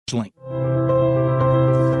link.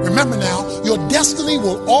 Remember now, your destiny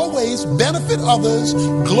will always benefit others,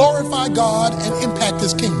 glorify God, and impact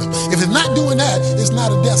His kingdom. If it's not doing that, it's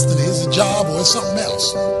not a destiny. It's a job or it's something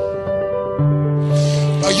else.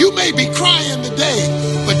 You may be crying today,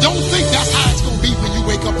 but don't think that's how it's going to be when you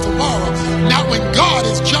wake up tomorrow. Not when God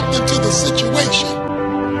has jumped into the situation.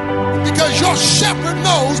 Because your shepherd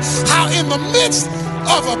knows how in the midst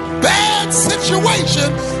of a bad situation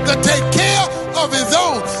to take care of his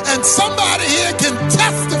own. And somebody here can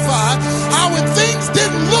testify how when things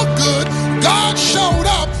didn't look good, God showed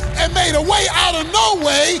up and made a way out of no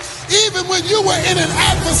way, even when you were in an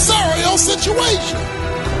adversarial situation.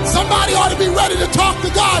 Somebody ought to be ready to talk to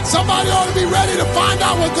God. Somebody ought to be ready to find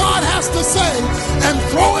out what God has to say and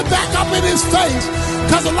throw it back up in his face.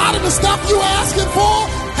 Because a lot of the stuff you're asking for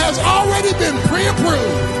has already been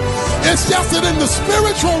pre-approved. It's just that in the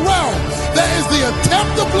spiritual realm, there is the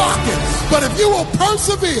attempt to block it. But if you will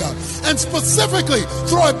persevere and specifically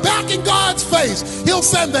throw it back in God's face, he'll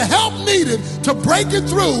send the help needed to break it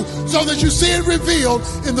through so that you see it revealed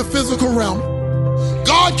in the physical realm.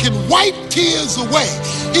 God can wipe tears away.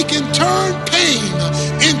 He can turn pain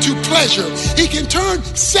into pleasure. He can turn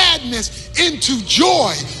sadness into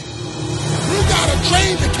joy. You got a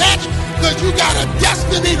train to catch because you got a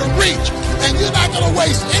destiny to reach. And you're not going to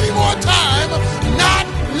waste any more time not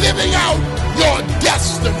living out your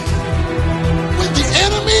destiny. When the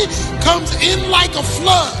enemy comes in like a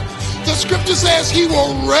flood, the scripture says he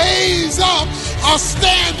will raise up a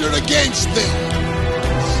standard against them.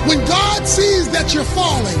 When God sees that you're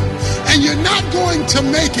falling and you're not going to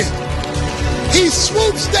make it, he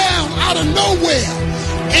swoops down out of nowhere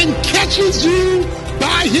and catches you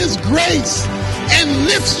by his grace and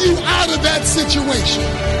lifts you out of that situation.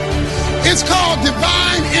 It's called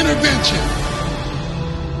divine intervention.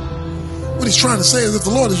 What he's trying to say is if the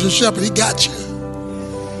Lord is your shepherd, he got you.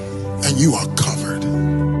 And you are covered.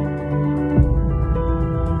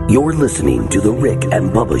 You're listening to The Rick and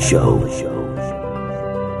Bubba Show.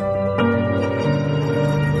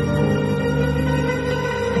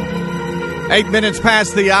 8 minutes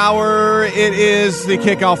past the hour. It is the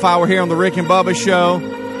kickoff hour here on the Rick and Bubba Show.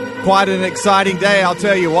 Quite an exciting day. I'll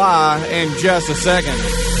tell you why in just a second.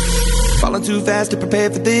 Falling too fast to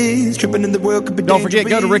prepare for this. Tripping in the world could be Don't forget,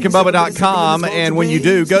 go to rickandbubba.com, and when you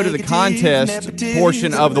do, go to the contest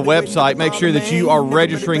portion of the website. Make sure that you are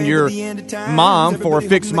registering your mom for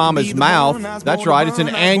Fix Mama's Mouth. That's right. It's an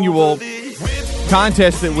annual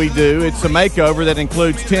contest that we do. It's a makeover that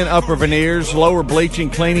includes 10 upper veneers, lower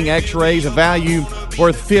bleaching, cleaning, x-rays, a value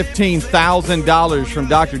worth $15,000 from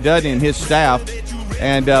Dr. Dudley and his staff.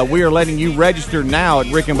 And we are letting you register now at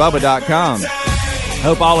rickandbubba.com.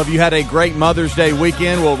 Hope all of you had a great Mother's Day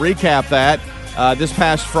weekend. We'll recap that. This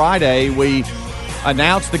past Friday, we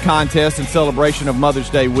announced the contest in celebration of Mother's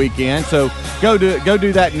Day weekend. So go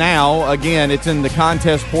do that now. Again, it's in the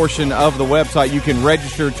contest portion of the website. You can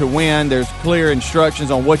register to win. There's clear instructions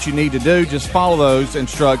on what you need to do. Just follow those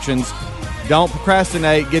instructions. Don't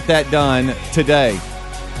procrastinate. Get that done today.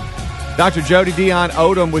 Dr. Jody Dion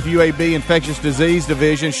Odom with UAB Infectious Disease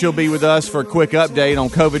Division. She'll be with us for a quick update on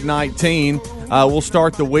COVID-19. We'll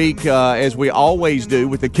start the week, as we always do,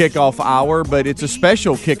 with the kickoff hour, but it's a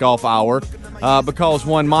special kickoff hour because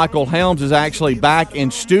one Michael Helms is actually back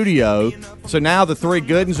in studio. So now the three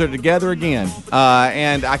good ones are together again.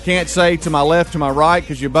 And I can't say to my left, to my right,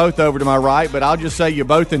 because you're both over to my right, but I'll just say you're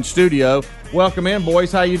both in studio. Welcome in,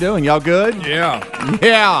 boys. How you doing? Y'all good? Yeah.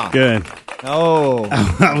 Yeah. Good. Oh.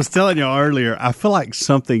 I was telling you earlier, I feel like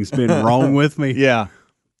something's been wrong with me. Yeah.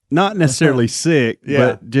 Not necessarily sick,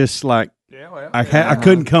 but just like I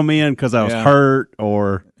couldn't come in because I was hurt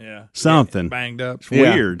or something. Banged up. It's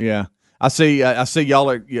weird. Yeah. I see y'all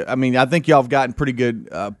are. I mean, I think y'all have gotten pretty good,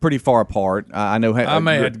 pretty far apart. I know. I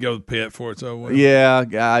may have to go to the pit for it. So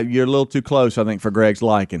yeah, you're a little too close, I think, for Greg's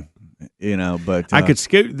liking. You know, but I could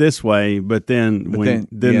scoot this way, but then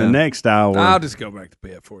the next hour, I'll just go back to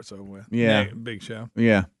pit for it. So big show.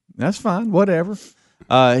 Yeah, that's fine. Whatever.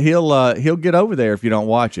 He'll get over there if you don't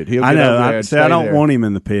watch it. He'll. I get know. Over there I don't want him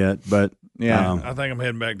in the pit, but yeah, I think I'm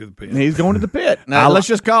heading back to the pit. He's going to the pit. Now, let's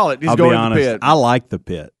just call it. He's going to the pit. I like the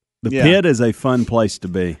pit. The pit is a fun place to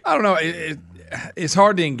be. I don't know. It's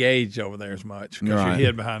hard to engage over there as much because you're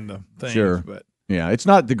hid behind the things. Sure. But yeah, it's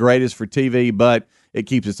not the greatest for TV, but it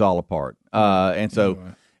keeps us all apart. And so,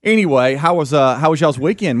 anyway, how was y'all's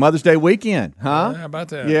weekend? Mother's Day weekend, huh? How about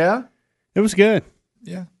that? Yeah, it was good.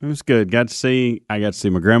 Yeah, it was good. I got to see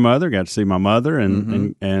my grandmother, got to see my mother,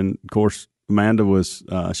 and of course Amanda was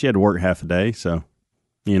she had to work half a day, so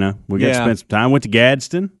we got to spend some time. Went to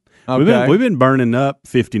Gadsden. Okay. We've been burning up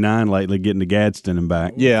 59 lately, getting to Gadsden and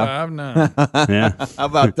back. Yeah. I've not. Yeah. How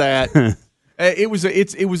about that?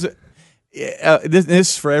 This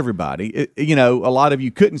is for everybody. A lot of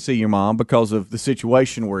you couldn't see your mom because of the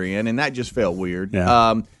situation we're in, and that just felt weird.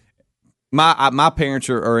 Yeah. My parents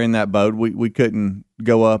are in that boat. We couldn't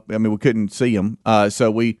go up. I mean, we couldn't see them. So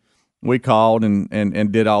we called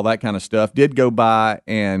and did all that kind of stuff. Did go by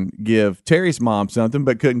and give Terry's mom something,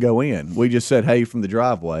 but couldn't go in. We just said, "Hey," from the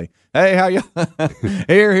driveway. "Hey, how you?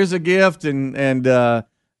 Here's a gift, and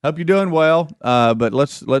hope you're doing well. But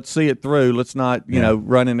let's see it through. Let's not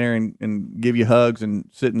run in there and give you hugs and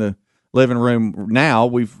sit in the living room. Now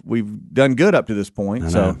we've done good up to this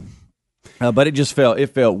point. So." But it just felt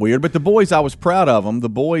weird. But the boys, I was proud of them. The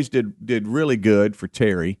boys did really good for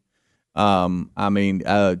Terry.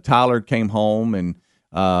 Tyler came home and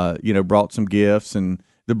brought some gifts, and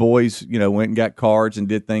the boys went and got cards and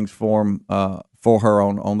did things for her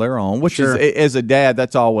on their own. Which is, as a dad,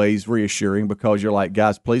 that's always reassuring because you're like,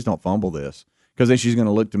 guys, please don't fumble this, because then she's going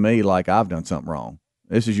to look to me like I've done something wrong.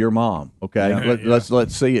 This is your mom, okay?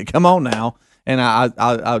 Let's see it. Come on now. And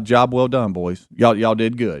I job well done, boys. Y'all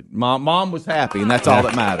did good. Mom was happy, and that's all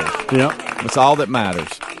that matters. Yep. That's all that matters.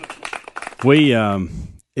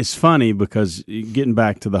 It's funny because getting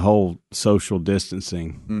back to the whole social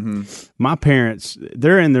distancing, my parents,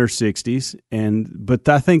 they're in their 60s, but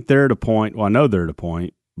I think they're at a point, I know they're at a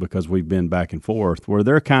point because we've been back and forth, where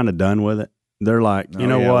they're kind of done with it. They're like,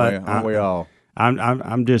 what? Aren't we all? I'm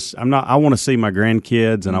not, I want to see my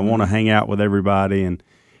grandkids, and I want to hang out with everybody,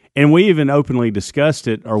 and we even openly discussed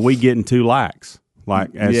it. Are we getting too lax?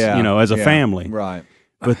 As a family. Right.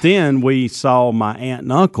 But then we saw my aunt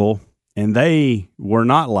and uncle, and they were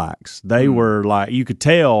not lax. They were like, you could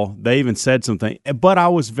tell, they even said something. But I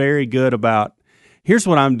was very good about, here's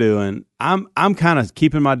what I'm doing. I'm kind of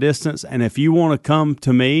keeping my distance, and if you want to come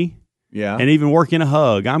to me and even work in a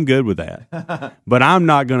hug, I'm good with that. But I'm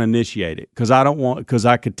not going to initiate it because I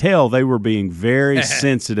could tell they were being very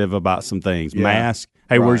sensitive about some things. Yeah. Mask.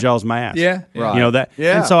 Hey, where's y'all's mask? Yeah. Right. That.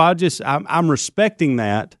 Yeah. And so I'm respecting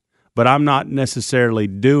that, but I'm not necessarily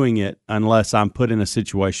doing it unless I'm put in a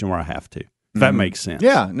situation where I have to. If that makes sense.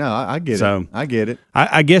 Yeah, no, I get it. I get it.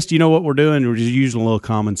 I guess what we're doing? We're just using a little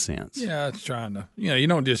common sense. Yeah, it's trying to. You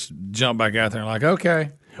don't just jump back out there and like, okay.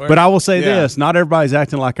 But I will say this: not everybody's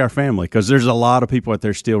acting like our family, because there's a lot of people out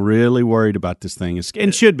there still really worried about this thing,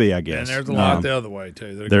 and should be, I guess. And there's a lot the other way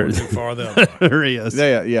too. They're going too far the other way. There is.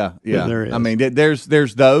 Yeah. There is. I mean, there's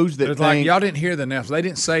those that it's think, like y'all didn't hear the announcement. They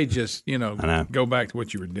didn't say just go back to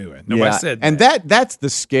what you were doing. Nobody said that. And that's the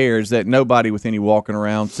scares that nobody with any walking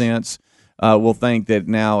around sense will think that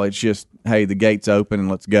now it's just, hey, the gate's open and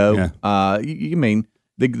let's go. Yeah. You mean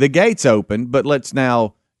the gate's open, but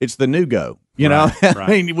it's the new go. Right. I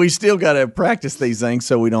mean, we still got to practice these things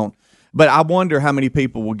so we don't. But I wonder how many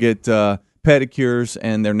people will get pedicures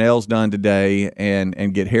and their nails done today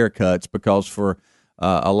and get haircuts, because for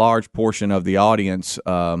a large portion of the audience,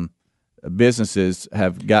 businesses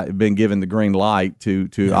have been given the green light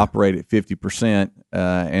to operate at 50%,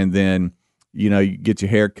 and then you get your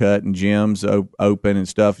haircut and gyms open and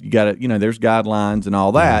stuff. You got to there's guidelines and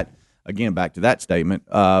all that. Again, back to that statement.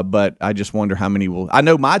 But I just wonder how many will. I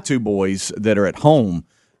know my two boys that are at home,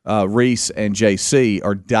 Reese and JC,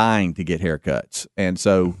 are dying to get haircuts, and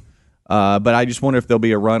so. But I just wonder if there'll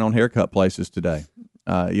be a run on haircut places today.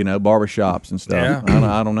 Barbershops and stuff.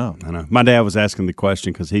 Yeah. I don't know. I know. My dad was asking the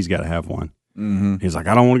question because he's got to have one. Mm-hmm. He's like,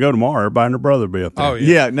 I don't want to go tomorrow. Everybody and their brother will be up there. Oh,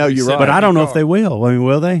 yeah. No, you're right. But I don't know if they will. I mean,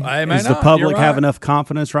 will they? Does the public have enough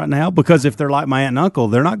confidence right now? Because if they're like my aunt and uncle,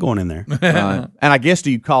 they're not going in there. And I guess,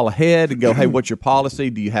 do you call ahead and go, hey, what's your policy?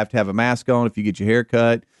 Do you have to have a mask on if you get your hair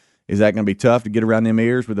cut? Is that going to be tough to get around them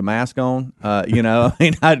ears with a mask on? What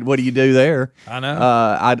do you do there? I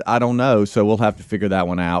know. I don't know. So we'll have to figure that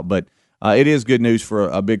one out. But it is good news for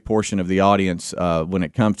a big portion of the audience when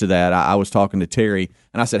it comes to that. I was talking to Terry,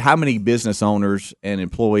 and I said, how many business owners and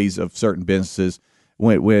employees of certain businesses,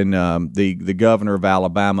 when the governor of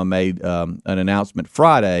Alabama made an announcement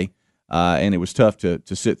Friday, and it was tough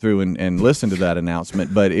to sit through and listen to that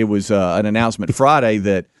announcement, but it was an announcement Friday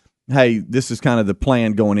that, hey, this is kind of the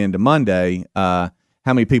plan going into Monday. How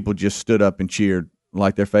many people just stood up and cheered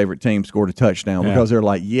like their favorite team scored a touchdown because they're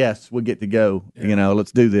like, yes, we get to go.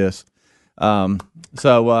 Let's do this.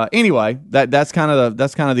 Anyway, that's kind of the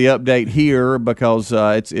update here, because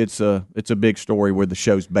it's a big story where the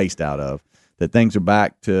show's based out of, that things are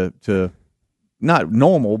back to not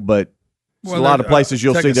normal, but a lot of places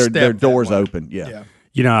you'll see their doors open. Yeah.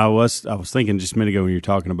 I was thinking just a minute ago when you were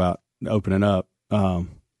talking about opening up.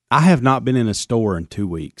 I have not been in a store in 2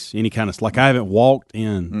 weeks. Any kind of, like, I haven't walked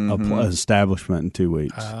in an establishment in 2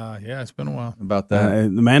 weeks. Yeah, it's been a while. About that.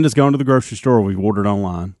 Amanda's gone to the grocery store. We've ordered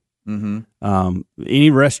online.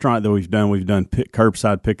 Any restaurant that we've done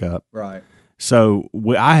curbside pickup. Right. So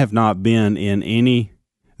I have not been in any.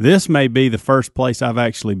 This may be the first place I've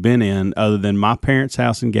actually been in other than my parents'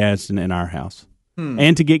 house in Gadsden and our house.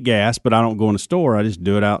 And to get gas, but I don't go in a store. I just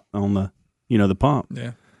do it out on the, the pump.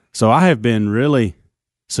 Yeah. So I have been really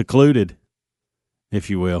secluded, if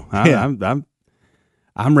you will. I'm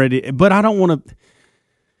ready, but I don't want to.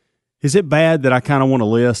 Is it bad that I kind of want a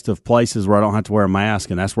list of places where I don't have to wear a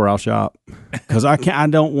mask and that's where I'll shop? Because I can't. I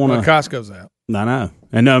don't want to. Well, Costco's out. I know.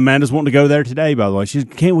 And Amanda's wanting to go there today. By the way,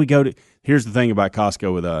 can't we go to? Here's the thing about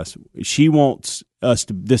Costco with us. She wants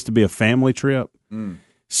this to be a family trip,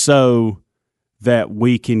 so that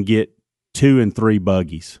we can get 2 and 3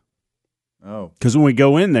 buggies. Oh, because when we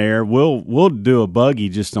go in there, we'll do a buggy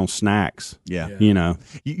just on snacks. Yeah. Do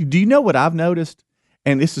you know what I've noticed?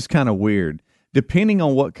 And this is kind of weird. Depending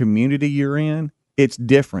on what community you're in, it's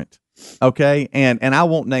different. Okay, and I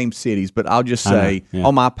won't name cities, but I'll just say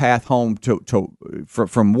on my path home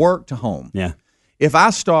from work to home. Yeah. If I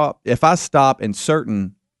stop in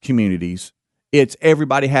certain communities, it's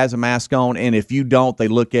everybody has a mask on, and if you don't, they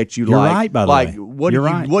look at you right, by the way.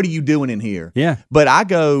 what are you doing in here? Yeah. But I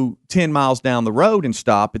go 10 miles down the road and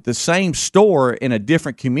stop at the same store in a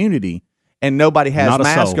different community, and nobody has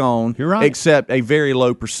mask on except a very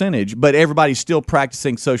low percentage, but everybody's still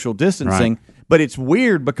practicing social distancing. Right. But it's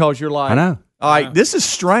weird because you're like, I know. All right, this is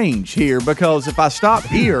strange here because if I stop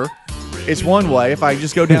here, it's one way. If I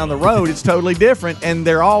just go down the road, it's totally different, and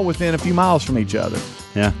they're all within a few miles from each other.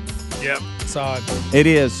 Yeah. Yep, it's odd. It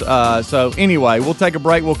is. So anyway, we'll take a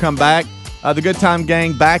break. We'll come back. The Good Time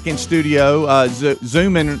Gang back in studio.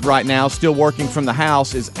 Zooming right now, still working from the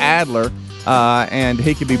house, is Adler, and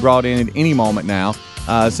he could be brought in at any moment now.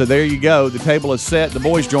 So there you go. The table is set. The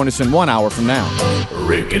boys join us in 1 hour from now.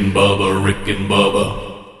 Rick and Bubba, Rick and Bubba.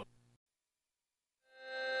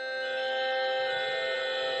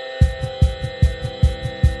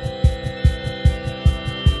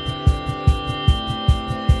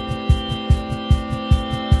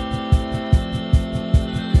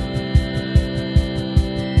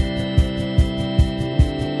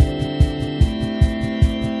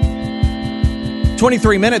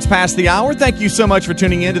 23 minutes past the hour. Thank you so much for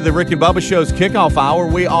tuning in to the Rick and Bubba Show's kickoff hour.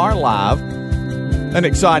 We are live. An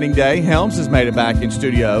exciting day. Helms has made it back in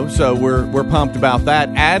studio, so we're pumped about that.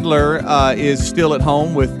 Adler is still at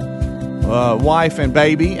home with wife and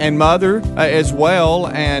baby and mother as well,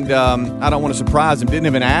 and I don't want to surprise him. Didn't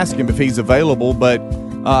even ask him if he's available, but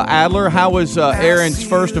Adler, how was Aaron's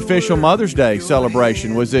first official Mother's Day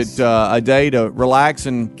celebration? Was it a day to relax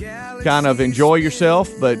and kind of enjoy yourself,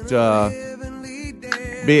 but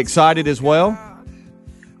be excited as well?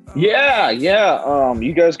 Yeah.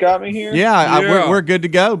 You guys got me here? Yeah. We're good to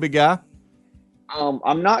go, big guy.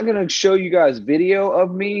 I'm not going to show you guys video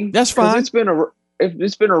of me. That's fine. It's been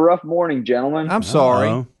a rough morning, gentlemen. I'm sorry.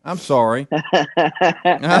 Uh-oh. I'm sorry.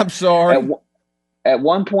 I'm sorry. At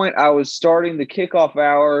one point, I was starting the kickoff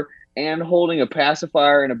hour and holding a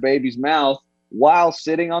pacifier in a baby's mouth while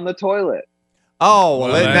sitting on the toilet. Oh,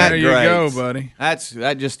 well, isn't that great? There you go, buddy.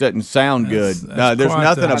 That just doesn't sound good. That's there's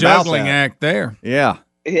nothing about juggling that. act there. Yeah.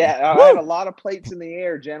 Yeah, I had a lot of plates in the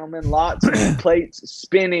air, gentlemen. Lots of plates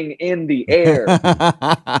spinning in the air.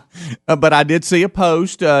 But I did see a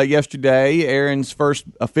post yesterday, Aaron's first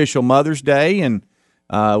official Mother's Day, and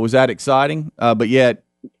was that exciting? But yet,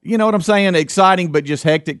 you know what I'm saying? Exciting, but just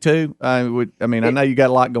hectic too. I know you got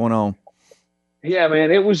a lot going on. Yeah, man,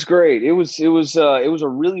 it was great. It was a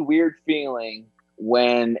really weird feeling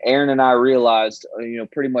when Aaron and I realized,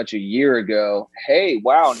 pretty much a year ago, hey,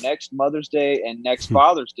 wow, next Mother's Day and next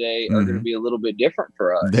Father's Day are going to be a little bit different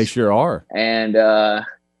for us. They sure are. And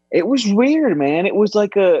it was weird, man. It was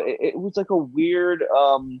like a weird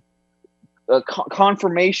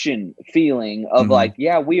confirmation feeling of like,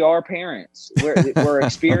 yeah, we are parents. We're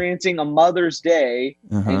experiencing a Mother's Day,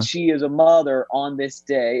 and she is a mother on this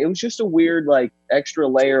day. It was just a weird, like, extra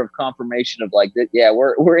layer of confirmation of like that. Yeah,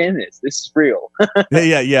 we're in this. This is real.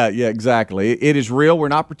 yeah, exactly. It is real. We're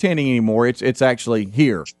not pretending anymore. It's actually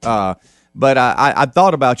here. But I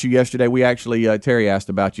thought about you yesterday. We actually Terry asked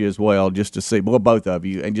about you as well, just to see, well, both of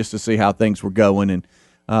you, and just to see how things were going. And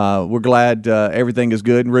we're glad everything is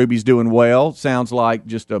good and Ruby's doing well. Sounds like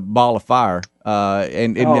just a ball of fire.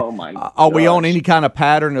 And oh my are we on gosh. any kind of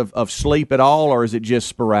pattern of sleep at all, or is it just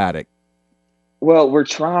sporadic? Well, we're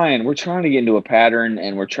trying to get into a pattern,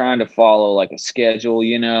 and we're trying to follow like a schedule,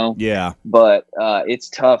 Yeah. But it's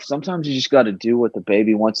tough. Sometimes you just got to do what the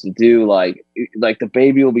baby wants to do. Like the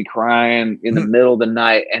baby will be crying in the middle of the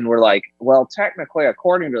night, and we're like, well, technically,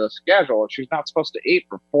 according to the schedule, she's not supposed to eat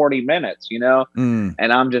for 40 minutes, And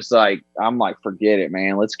I'm like, forget it,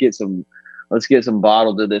 man. Let's get some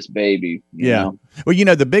bottle to this baby. You know? Well,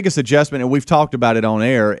 the biggest adjustment, and we've talked about it on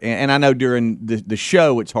air, and I know during the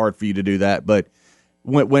show it's hard for you to do that, but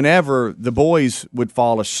whenever the boys would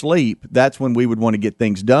fall asleep, that's when we would want to get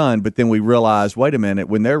things done. But then we realized, wait a minute,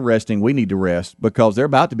 when they're resting, we need to rest because they're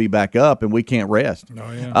about to be back up and we can't rest.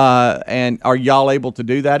 Oh, yeah. And are y'all able to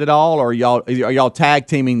do that at all, or are y'all tag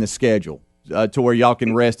teaming the schedule to where y'all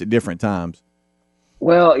can rest at different times?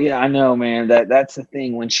 Well, yeah, I know, man. That's the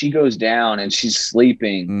thing. When she goes down and she's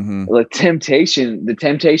sleeping, the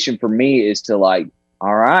temptation for me is to like,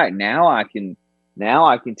 all right, now I can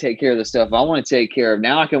take care of the stuff I want to take care of.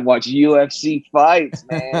 Now I can watch UFC fights,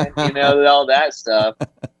 man. All that stuff.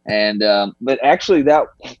 And but actually, that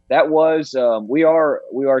was we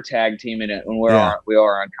are tag teaming it, and we are on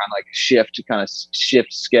kind of like a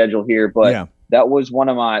shift schedule here. But that was one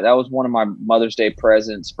of my Mother's Day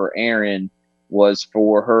presents for Erin. Was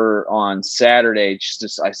for her on Saturday.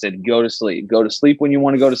 I said, go to sleep when you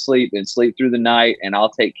want to go to sleep, and sleep through the night, and I'll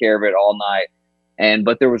take care of it all night.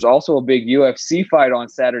 But there was also a big UFC fight on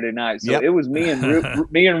Saturday night, so it was me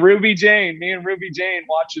and Ruby Jane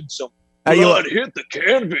watching some blood hit the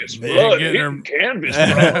canvas. Blood hit the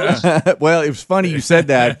canvas. Well, it was funny you said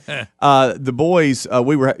that. The boys,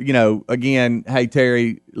 we were, again, hey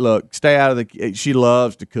Terry, look, stay out of she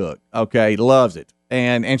loves to cook. Okay, loves it.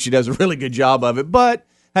 And she does a really good job of it. But,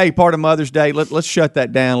 hey, part of Mother's Day, let's shut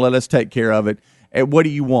that down. Let us take care of it. And what do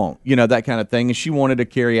you want? That kind of thing. And she wanted to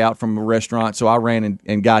carry out from a restaurant, so I ran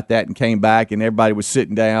and got that and came back, and everybody was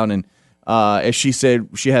sitting down. And as she said,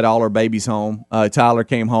 she had all her babies home. Tyler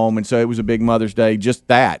came home, and so it was a big Mother's Day, just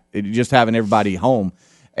having everybody home.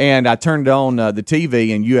 And I turned on the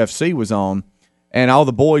TV, and UFC was on, and all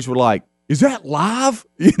the boys were like, is that live?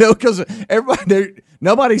 Because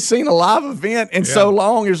nobody's seen a live event in so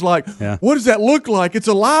long. It's like, what does that look like? It's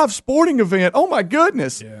a live sporting event. Oh my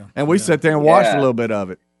goodness! Yeah. And we sat there and watched a little bit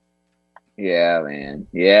of it. Yeah, man.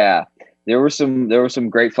 Yeah, there were some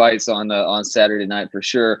great fights on Saturday night for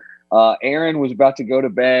sure. Erin was about to go to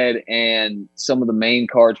bed, and some of the main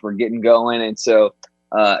cards were getting going, and so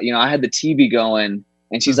I had the TV going,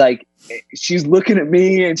 and she's like. She's looking at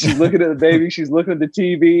me, and she's looking at the baby. She's looking at the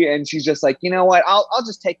TV, and she's just like, you know what? I'll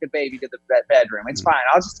just take the baby to the bedroom. It's fine.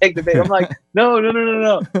 I'll just take the baby. I'm like, no.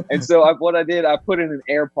 And so what I did, I put in an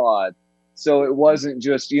AirPod, so it wasn't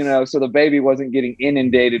just so the baby wasn't getting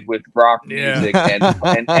inundated with rock music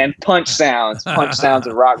and punch sounds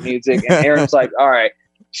of rock music. And Erin's like, all right.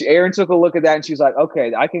 Erin took a look at that, and she's like,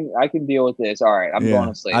 okay, I can deal with this. All right, I'm going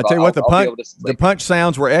to sleep. I tell you what, the punch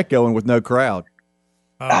sounds were echoing with no crowd.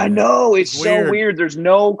 I know, it's so weird. There's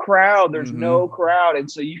no crowd. No crowd.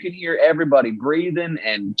 And so you can hear everybody breathing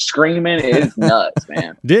and screaming. It's nuts,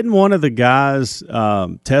 man. Didn't one of the guys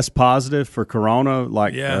test positive for corona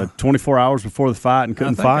 24 hours before the fight and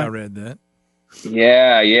couldn't fight? I read that.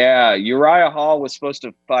 Yeah. Uriah Hall was supposed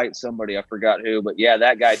to fight somebody. I forgot who. But,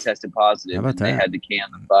 that guy tested positive, and they had to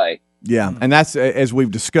can the fight. Yeah, and that's, as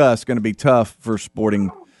we've discussed, going to be tough for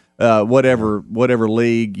sporting whatever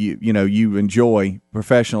league you enjoy,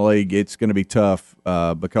 professional league. It's going to be tough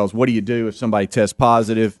because what do you do if somebody tests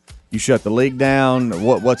positive? You shut the league down.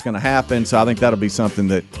 What's going to happen? So I think that'll be something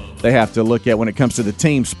that they have to look at when it comes to the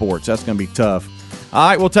team sports. That's going to be tough. All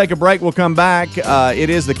right, we'll take a break. We'll come back.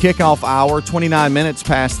 It is the kickoff hour, 29 minutes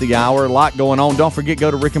past the hour. A lot going on. Don't forget,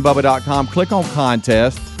 go to rickandbubba.com, click on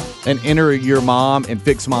contest, and enter your mom and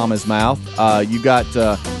fix Mama's mouth. You got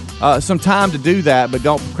some time to do that, but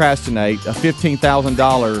don't procrastinate. A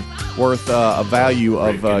 $15,000 worth of value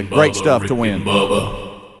of great stuff to win.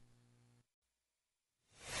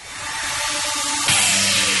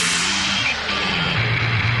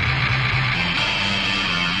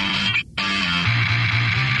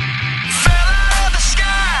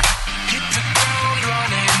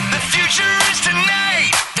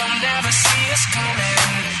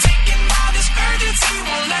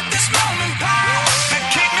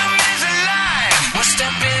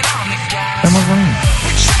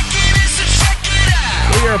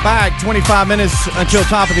 We are back 25 minutes until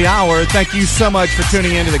top of the hour. Thank you so much for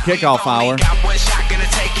tuning into the kickoff hour.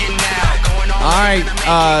 All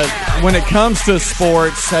right, when it comes to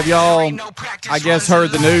sports, have y'all, I guess,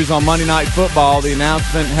 heard the news on Monday Night Football? The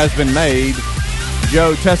announcement has been made.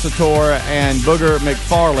 Joe Tessitore and Booger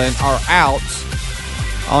McFarland are out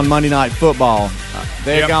on Monday Night Football.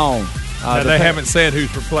 They're gone. They haven't said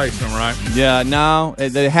who's replacing them, right? Yeah, no,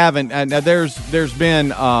 they haven't. Now there's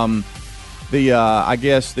been I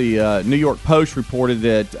guess the New York Post reported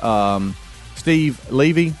that Steve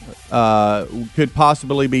Levy could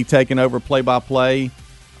possibly be taking over play-by-play.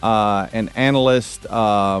 An analyst,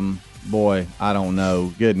 boy, I don't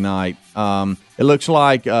know. Good night. It looks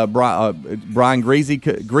like Brian Greasy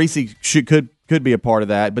could be a part of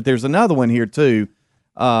that, but there's another one here too.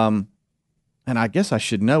 And I guess I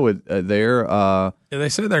should know it there. Yeah, they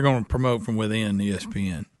said they're going to promote from within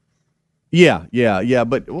ESPN. Yeah.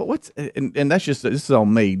 But what's and that's just this is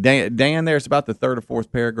on me. Dan, there. It's about the third or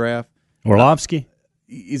fourth paragraph. Orlovsky.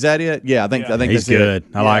 Is that it? Yeah, I think he's that's good.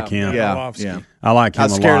 It. I like him. Yeah. I like him. I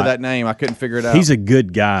was scared of that name. I couldn't figure it out. He's a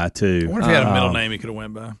good guy too. I wonder if he had a middle name he could have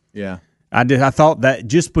went by. Yeah. I did. I thought that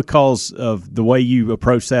just because of the way you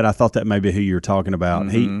approach that, I thought that may be who you were talking about.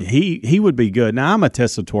 Mm-hmm. He would be good. Now I'm a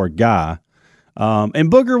Tessitore guy,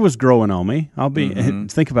 and Booger was growing on me. I'll be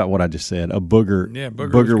think about what I just said. A Booger. Yeah,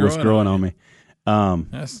 Booger was growing on me.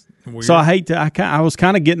 That's weird. So I hate to. I was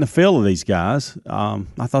kind of getting the feel of these guys.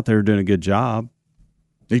 I thought they were doing a good job.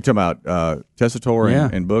 You talking about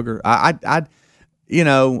Tessitore and Booger?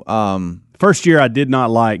 First year I did not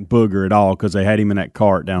like Booger at all because they had him in that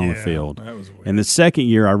cart down on the field. That was weird. And the second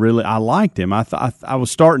year I liked him. I was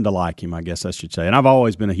starting to like him, I guess I should say. And I've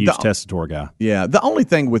always been a huge Tessitore guy. Yeah, the only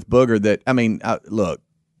thing with Booger that look,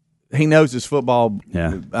 he knows his football.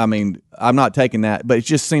 Yeah. I mean, I'm not taking that, but it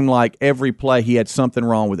just seemed like every play he had something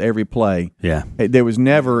wrong with every play. Yeah. There was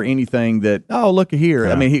never anything that, oh, look here.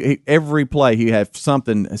 Yeah. I mean, he every play he had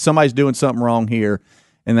something, somebody's doing something wrong here,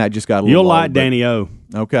 and that just got a little You'll old, like Danny O.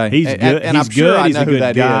 Okay. He's good. And he's I'm sure good. I He's know a who good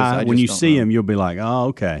that guy. is. When you see him, you'll be like, oh,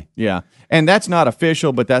 okay. Yeah. And that's not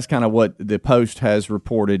official, but that's kind of what the Post has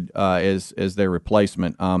reported as their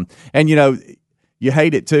replacement. And, you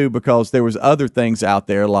hate it, too, because there was other things out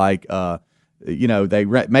there like they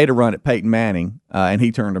made a run at Peyton Manning, and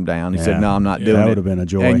he turned them down. He said, no, I'm not doing it. That would have been a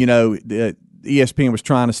joy. And, the ESPN was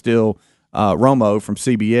trying to steal Romo from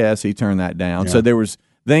CBS. He turned that down. Yeah. So there was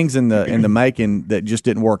things in the making that just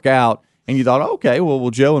didn't work out. And you thought, okay, well,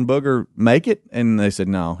 will Joe and Booger make it? And they said,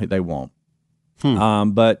 no, they won't.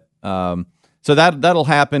 So that'll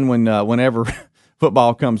happen whenever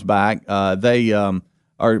football comes back. They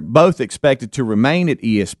are both expected to remain at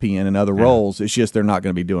ESPN in other roles. It's just they're not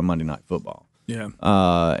going to be doing Monday Night Football. Yeah.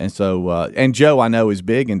 And Joe, I know, is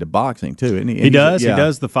big into boxing too, isn't he? He does. He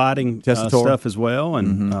does the fighting Tessitore stuff as well,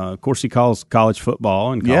 and of course he calls college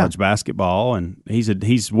football and college basketball, and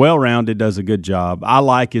he's well rounded. Does a good job. I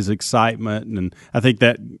like his excitement, and I think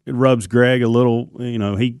that rubs Greg a little.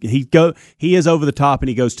 He is over the top, and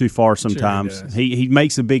he goes too far sometimes. Sure he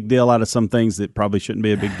makes a big deal out of some things that probably shouldn't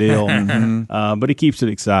be a big deal, but he keeps it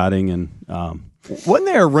exciting. And wasn't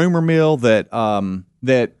there a rumor mill that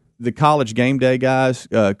the College Game Day guys,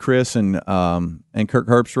 Chris and Kirk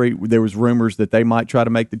Herbstreit, there was rumors that they might try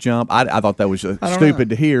to make the jump. I thought that was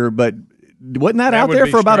stupid to hear, but wasn't that out there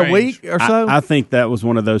for about a week or so? I think that was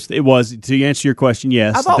one of those. It was, to answer your question,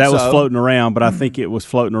 yes, that was floating around, but I think it was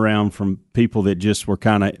floating around from people that just were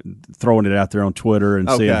kind of throwing it out there on Twitter and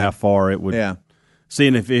seeing how far it would. Yeah.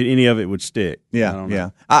 Seeing if any of it would stick.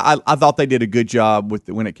 Yeah. I thought they did a good job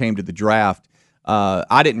when it came to the draft.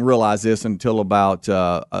 I didn't realize this until about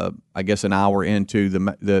I guess an hour into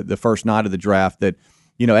the first night of the draft that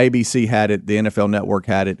ABC had it, the NFL Network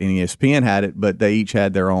had it, and ESPN had it, but they each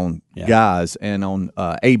had their own guys. And on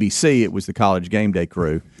ABC, it was the College Game Day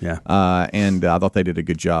crew. Yeah, and I thought they did a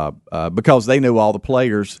good job because they knew all the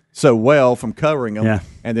players so well from covering them,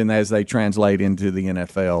 and then as they translate into the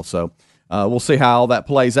NFL, so. We'll see how all that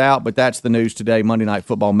plays out, but that's the news today. Monday Night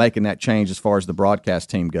Football making that change as far as the broadcast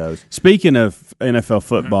team goes. Speaking of NFL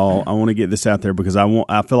football, I want to get this out there because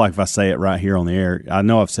I feel like if I say it right here on the air, I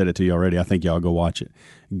know I've said it to you already. I think y'all go watch it.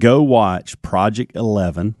 Go watch Project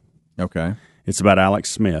 11. Okay. It's about Alex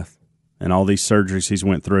Smith and all these surgeries he's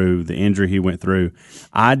went through, the injury he went through.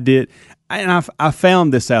 I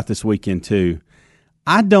found this out this weekend too.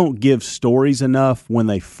 I don't give stories enough when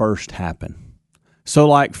they first happen. So,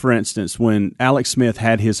 like, for instance, when Alex Smith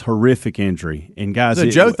had his horrific injury, and guys,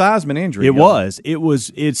 the Joe Theismann injury.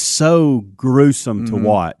 It's so gruesome to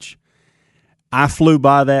watch. I flew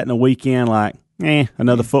by that in a weekend like,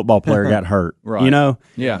 another football player got hurt, right.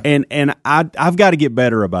 Yeah. And I've got to get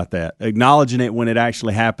better about that, acknowledging it when it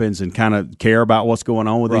actually happens and kind of care about what's going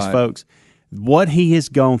on with these folks. What he has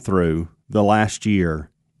gone through the last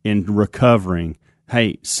year in recovering.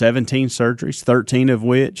 Hey, 17 surgeries, 13 of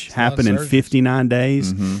which happened in 59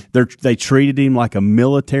 days. Mm-hmm. They treated him like a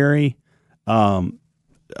military vet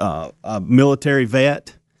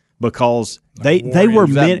because they were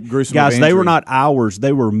guys. They were not hours.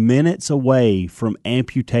 They were minutes away from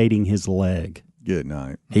amputating his leg. Good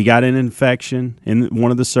night. He got an infection in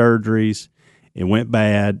one of the surgeries. It went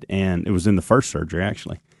bad, and it was in the first surgery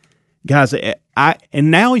actually. Guys,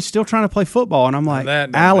 and now he's still trying to play football, and I'm like,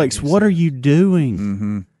 Alex, what are you doing?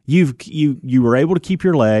 Mm-hmm. You were able to keep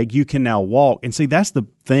your leg. You can now walk, and see that's the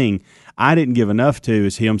thing I didn't give enough to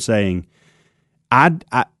is him saying,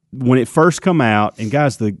 when it first come out, and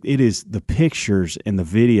guys, it is the pictures and the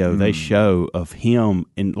video they show of him,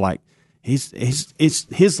 and like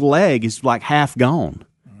his leg is like half gone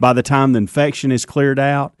by the time the infection is cleared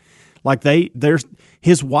out. Like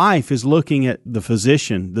his wife is looking at the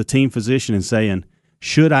physician, the team physician, and saying,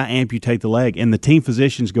 "Should I amputate the leg?" And the team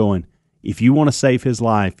physician's going, "If you want to save his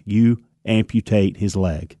life, you amputate his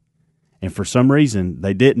leg." And for some reason,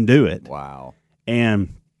 they didn't do it. Wow.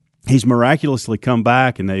 And he's miraculously come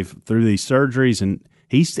back, and they've through these surgeries, and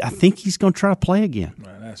I think he's going to try to play again.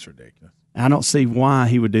 Man, that's ridiculous. I don't see why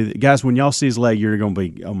he would do that. Guys, when y'all see his leg, you're going to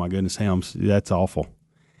be, oh my goodness, Helms, that's awful.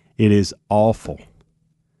 It is awful.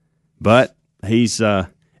 But it's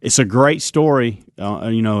a great story,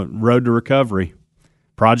 Road to Recovery,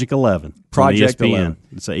 Project 11. Project ESPN. 11.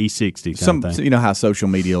 It's an E60 kind of thing. You know how social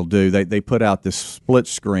media will do. They put out this split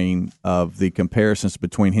screen of the comparisons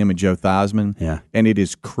between him and Joe Theismann. Yeah. And it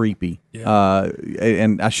is creepy. Yeah.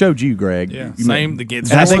 And I showed you, Greg. Yeah.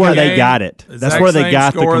 That's where they got it. That's where they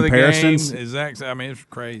got the comparisons. It's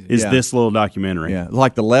crazy. Is this little documentary. Yeah.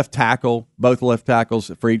 Like the left tackle, both left tackles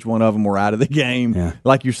for each one of them were out of the game. Yeah.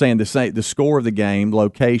 Like you're saying, the score of the game,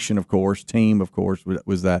 location, of course, team, of course,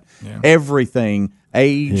 was that. Yeah. Everything.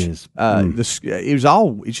 Age, it's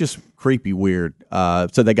just creepy, weird.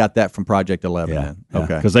 So they got that from Project 11. Yeah,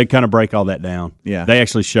 okay, because they kind of break all that down. Yeah, they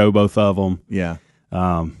actually show both of them. Yeah,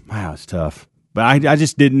 wow, it's tough. But I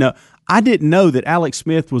just didn't know. I didn't know that Alex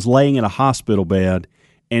Smith was laying in a hospital bed,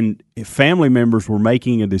 and family members were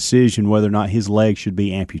making a decision whether or not his leg should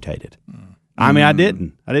be amputated. I mean, I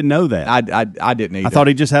didn't know that. I didn't either. I thought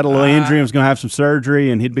he just had a little injury and was going to have some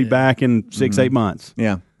surgery, and he'd be back in 6-8 months.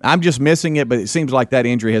 Yeah. I'm just missing it, but it seems like that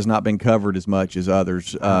injury has not been covered as much as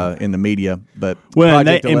others in the media. But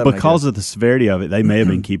and because of the severity of it, they may have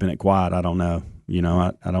been keeping it quiet. I don't know.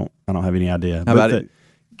 I don't have any idea. How about it?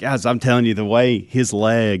 Guys, I'm telling you, the way his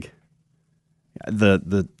leg,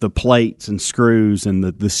 the plates and screws and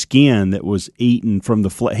the skin that was eaten from the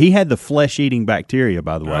flesh. He had the flesh-eating bacteria,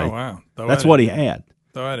 by the way. Oh wow, that's what he had.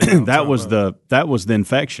 That was the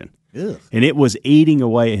infection, and it was eating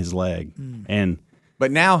away at his leg. But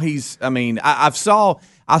now I saw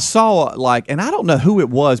like, and I don't know who it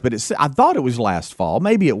was, but I thought it was last fall.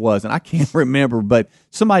 Maybe it wasn't. I can't remember. But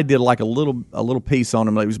somebody did like a little piece on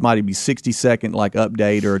him. It might be 60-second like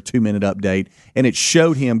update or a 2-minute update, and it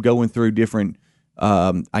showed him going through different,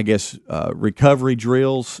 recovery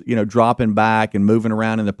drills. Dropping back and moving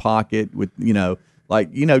around in the pocket with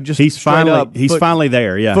just he's finally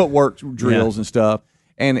there. Yeah, footwork drills and stuff.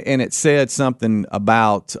 And it said something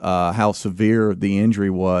about how severe the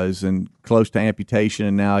injury was and close to amputation,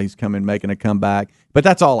 and now he's making a comeback. But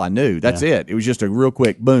that's all I knew. That's it. It was just a real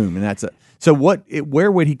quick boom, and that's it. So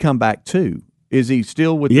where would he come back to? Is he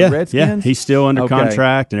still with the Redskins? Yeah, he's still under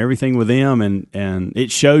contract and everything with them, and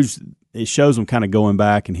it shows him kind of going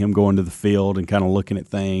back and him going to the field and kind of looking at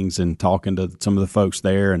things and talking to some of the folks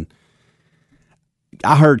there. And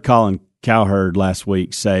I heard Colin Cowherd last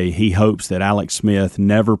week say he hopes that Alex Smith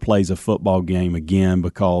never plays a football game again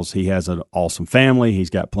because he has an awesome family,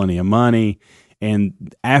 he's got plenty of money,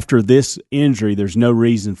 and after this injury, there's no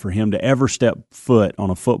reason for him to ever step foot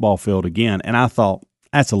on a football field again. And I thought,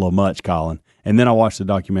 that's a little much, Colin. And then I watched the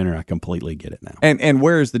documentary. I completely get it now. And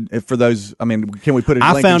where is for those? I mean, can we put it?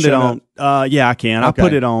 I found it on. Yeah, I can. Okay. I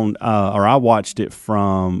put it on, or I watched it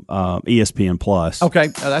from ESPN Plus. Okay,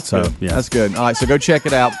 that's good. Yeah. That's good. All right, so go check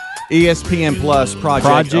it out. ESPN Plus,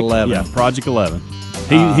 Project 11. Yeah, Project 11.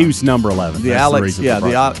 He was number 11. The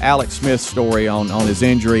Alex Smith story on his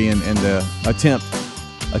injury and the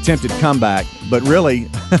attempted comeback, but really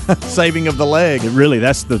saving of the leg.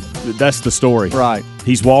 That's the story. Right.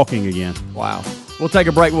 He's walking again. Wow. We'll take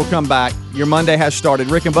a break. We'll come back. Your Monday has started.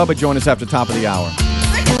 Rick and Bubba join us after top of the hour.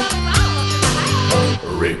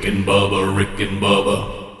 Rick and Bubba, Rick and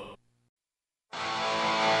Bubba.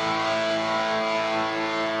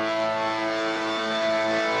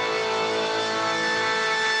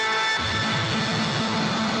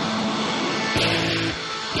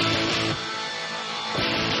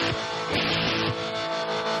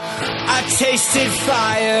 I tasted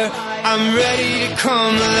fire, I'm ready to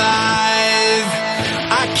come alive.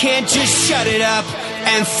 I can't just shut it up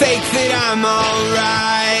and fake that I'm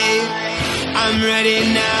alright. I'm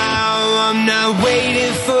ready now. I'm not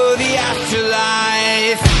waiting for the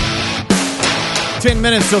afterlife. 10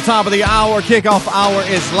 minutes till top of the hour. Kickoff hour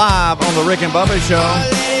is live on the Rick and Bubba Show.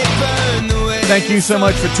 Thank you so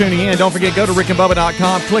much for tuning in. Don't forget, go to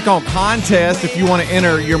rickandbubba.com. Click on contest if you want to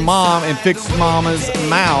enter your mom and fix Mama's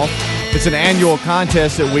mouth. It's an annual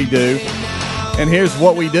contest that we do. And here's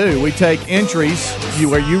what we do. We take entries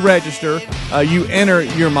where you register. You enter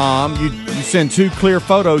your mom. You send 2 clear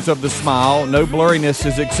photos of the smile. No blurriness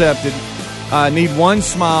is accepted. Need 1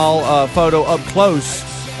 smile photo up close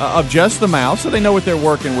of just the mouth so they know what they're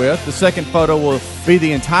working with. The second photo will be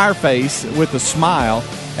the entire face with a smile.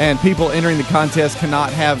 And people entering the contest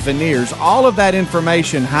cannot have veneers. All of that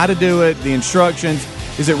information, how to do it, the instructions,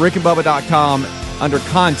 is at rickandbubba.com under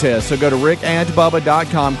contest. So go to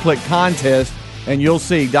rickandbubba.com, click contest, and you'll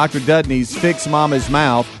see Dr. Dudney's Fix Mama's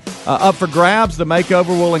Mouth. Up for grabs, the makeover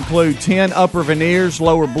will include 10 upper veneers,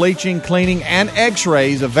 lower bleaching, cleaning, and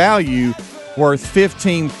x-rays, a value worth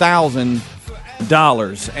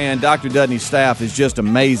 $15,000. And Dr. Dudney's staff is just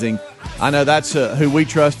amazing. I know that's who we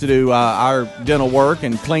trust to do our dental work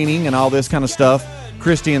and cleaning and all this kind of stuff.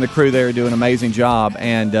 Christy and the crew there do an amazing job,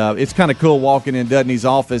 and it's kind of cool walking in Dudney's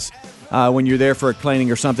office when you're there for a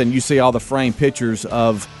cleaning or something. You see all the framed pictures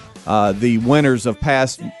of the winners of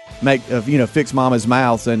past Fix Mama's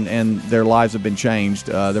Mouths, and their lives have been changed.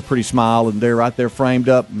 They're pretty smile, and they're right there framed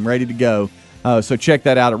up and ready to go. So check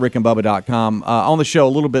that out at rickandbubba.com. On the show a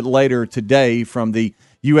little bit later today from the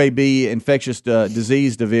UAB Infectious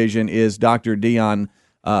Disease Division is Dr. Dion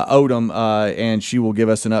Odom, and she will give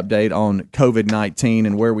us an update on COVID-19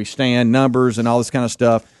 and where we stand, numbers, and all this kind of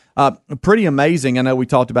stuff. Pretty amazing. I know we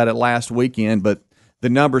talked about it last weekend, but the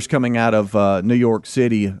numbers coming out of New York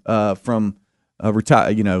City from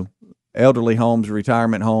elderly homes,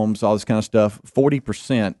 retirement homes, all this kind of stuff,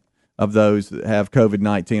 40% of those that have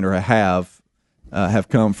COVID-19 or have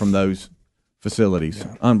come from those facilities.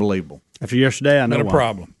 Yeah. Unbelievable. After yesterday, I know Not a why.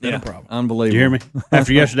 problem. Yeah. Not a problem. Unbelievable. Did you hear me?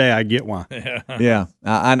 After yesterday, I get why. Yeah.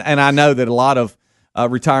 And I know that a lot of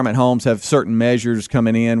retirement homes have certain measures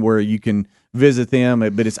coming in where you can visit them,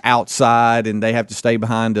 but it's outside and they have to stay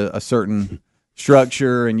behind a certain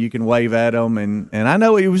structure and you can wave at them. And I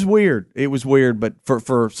know it was weird. It was weird, but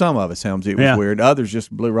for some of us, Helms, it was weird. Others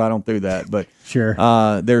just blew right on through that. But sure,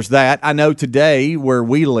 there's that. I know today where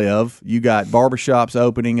we live, you got barbershops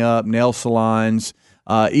opening up, nail salons,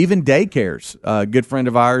 even daycares. A good friend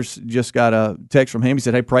of ours just got a text from him. He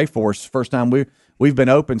said, "Hey, pray for us. First time we've been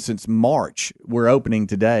open since March. We're opening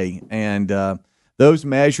today." And those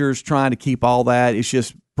measures, trying to keep all that, it's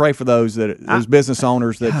just pray for those business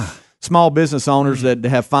owners that small business owners that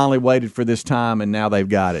have finally waited for this time and now they've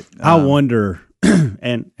got it. I wonder,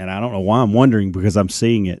 and I don't know why I'm wondering, because I'm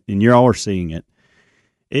seeing it and you're all seeing it.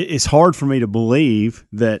 It's hard for me to believe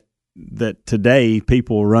that today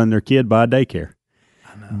people will run their kid by a daycare.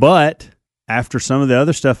 But after some of the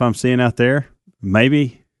other stuff I'm seeing out there,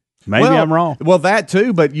 maybe I'm wrong. Well, that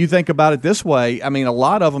too, but you think about it this way. I mean, a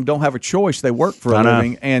lot of them don't have a choice. They work for a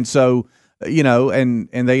living. And so, and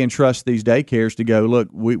they entrust these daycares to go, look,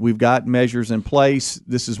 we've got measures in place.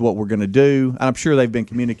 This is what we're going to do. And I'm sure they've been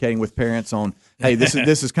communicating with parents on, hey, this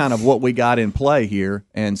is kind of what we got in play here.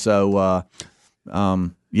 And so,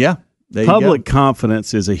 public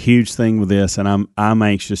confidence is a huge thing with this, and I'm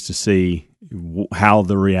anxious to see how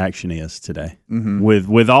the reaction is today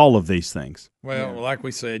with all of these things. Well, like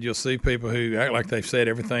we said, you'll see people who act like they've said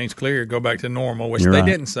everything's clear, go back to normal, which You're they right.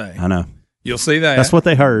 didn't say. I know. You'll see that. That's what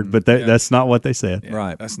they heard, but that's not what they said. Yeah,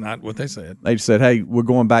 right. That's not what they said. They just said, hey, we're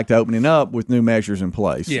going back to opening up with new measures in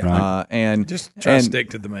place. Yeah. Right. And just try to stick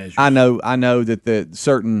to the measures. I know that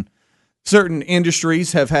the certain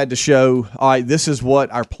industries have had to show, all right, this is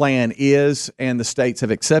what our plan is, and the states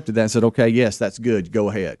have accepted that and said, okay, yes, that's good, go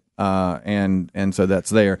ahead. And so that's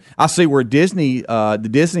there. I see where the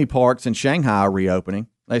Disney parks in Shanghai are reopening.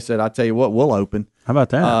 They said, I tell you what, we'll open. How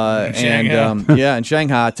about that? In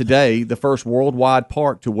Shanghai today, the first worldwide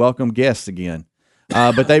park to welcome guests again.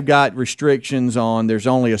 But they've got restrictions on there's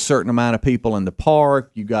only a certain amount of people in the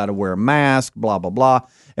park. You got to wear a mask, blah, blah, blah.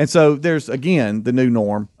 And so there's, again, the new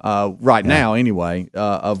norm now anyway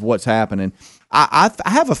of what's happening. I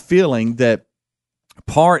have a feeling that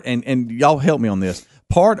and y'all help me on this,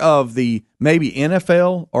 part of the maybe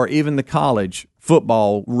NFL or even the college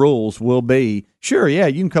football rules will be, sure, yeah,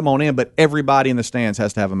 you can come on in, but everybody in the stands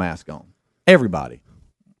has to have a mask on. Everybody.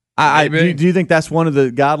 Do you think that's one of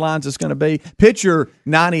the guidelines it's going to be? Picture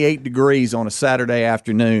 98 degrees on a Saturday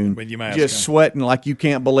afternoon, with your mask just on, sweating like you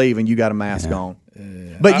can't believe, and you got a mask on.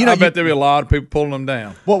 But I bet there'll be a lot of people pulling them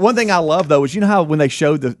down. Well, one thing I love though is how when they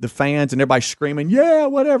show the fans and everybody screaming, yeah,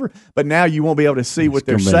 whatever. But now you won't be able to see what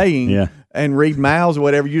they're saying and read mouths or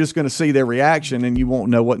whatever, you're just going to see their reaction, and you won't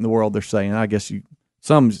know what in the world they're saying. I guess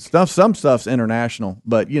some stuff's international,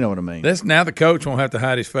 but you know what I mean. Now the coach won't have to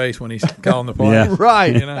hide his face when he's calling the play. Yeah.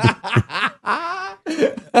 Right. You know?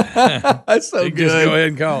 That's so you good. Just go ahead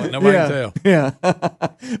and call it. Nobody can tell. Yeah.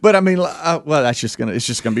 But I mean, well, it's just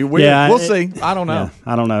gonna be weird. Yeah, we'll see. I don't know. Yeah,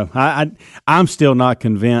 I don't know. I'm still not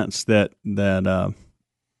convinced that there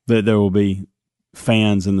will be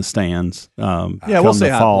fans in the stands. We'll see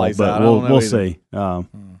how it plays but out. we'll see.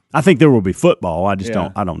 I think there will be football. I just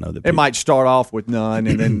don't know that it might start off with none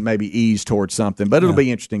and then maybe ease towards something. But it'll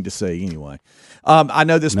be interesting to see anyway. I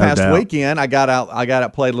know this past weekend I got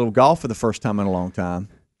out played a little golf for the first time in a long time.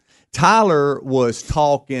 Tyler was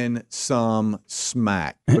talking some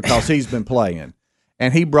smack because he's been playing,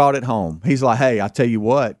 and he brought it home. He's like, "Hey, I tell you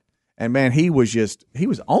what," and man, he was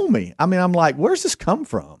on me. I mean, I'm like, "Where's this come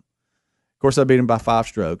from?" Of course, I beat him by 5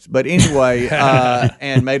 strokes, but anyway,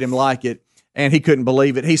 and made him like it. And he couldn't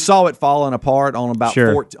believe it. He saw it falling apart on about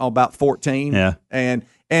 14. Yeah. And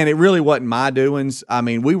it really wasn't my doings. I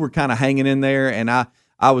mean, we were kind of hanging in there, and I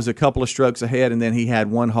was a couple of strokes ahead, and then he had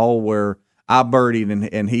one hole where I birdied,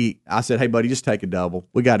 and I said, "Hey, buddy, just take a double.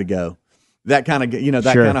 We got to go." That kind of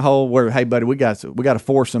kind of hole where, "Hey, buddy, we got to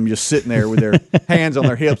force them just sitting there with their hands on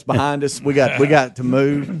their hips behind us. We got to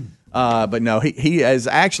move." But no, he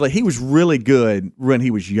was really good when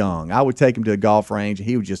he was young. I would take him to a golf range, and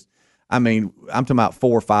he would just. I mean, I'm talking about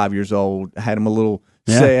 4 or 5 years old. I had him a little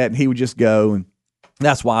set, and he would just go. And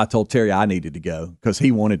that's why I told Terry I needed to go because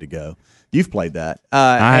he wanted to go. You've played that,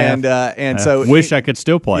 so wish I could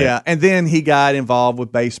still play. Yeah, and then he got involved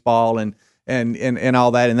with baseball and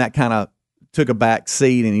all that, and that kind of took a back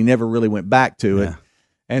seat, and he never really went back to it.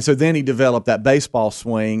 And so then he developed that baseball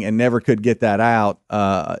swing and never could get that out.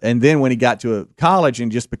 And then when he got to a college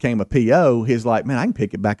and just became a PO, he's like, "Man, I can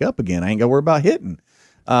pick it back up again. I ain't got to worry about hitting."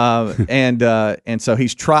 And so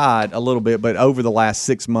he's tried a little bit, but over the last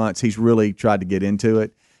 6 months, he's really tried to get into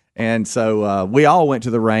it. And so we all went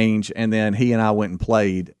to the range, and then he and I went and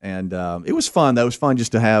played, and it was fun. Though it was fun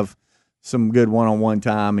just to have some good one-on-one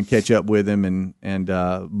time and catch up with him.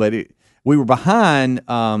 But we were behind.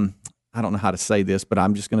 I don't know how to say this, but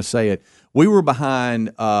I'm just going to say it. We were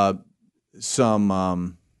behind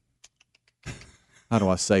some. How do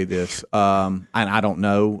I say this? And I don't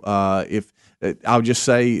know if. I'll just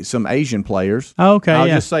say some Asian players. Oh, okay, I'll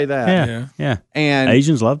just say that. Yeah. And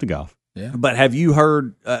Asians love to golf. Yeah. But have you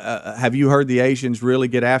heard the Asians really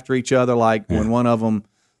get after each other? Like when one of them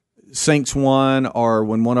sinks one, or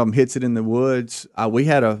when one of them hits it in the woods? We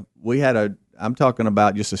had a. I'm talking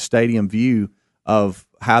about just a stadium view of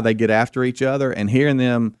how they get after each other, and hearing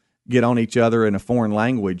them get on each other in a foreign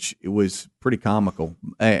language, it was pretty comical.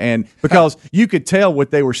 And because you could tell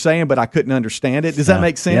what they were saying, but I couldn't understand it. Does that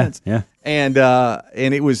make sense? Yeah. And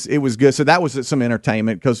it was good. So that was some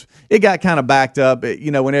entertainment because it got kind of backed up.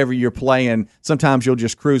 Whenever you're playing, sometimes you'll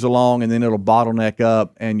just cruise along and then it'll bottleneck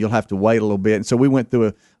up and you'll have to wait a little bit. And so we went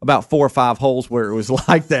through about 4 or 5 holes where it was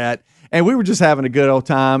like that. And we were just having a good old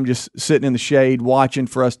time, just sitting in the shade, watching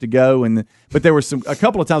for us to go. But there were a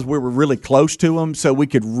couple of times we were really close to them, so we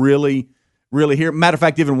could really hear. Matter of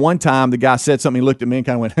fact, even one time the guy said something, he looked at me and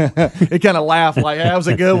kind of went, he kind of laughed like, "That was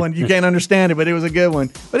a good one. You can't understand it, but it was a good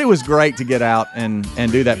one." But it was great to get out and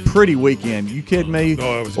do that pretty weekend. You kidding me?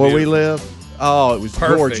 Oh, it was where we beautiful. live. Oh, it was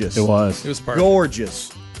Perfect. gorgeous. It was. It was perfect.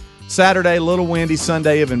 Gorgeous. Saturday, a little windy.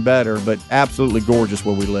 Sunday, even better, but absolutely gorgeous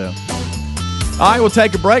where we live. All right, we'll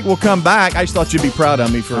take a break. We'll come back. I just thought you'd be proud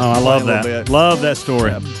of me for I love playing a little that. bit. Love that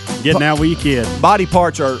story. Getting out with your kid. Body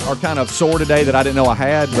parts are kind of sore today that I didn't know I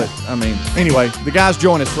had, but I mean, anyway, the guys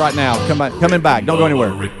join us right now. Coming back. Don't go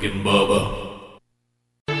anywhere. Rick and Bubba.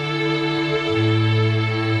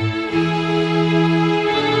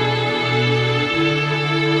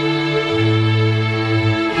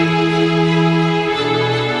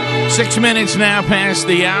 6 minutes now past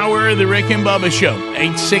the hour of the Rick and Bubba Show.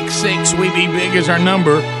 866-WE-BE-BIG is our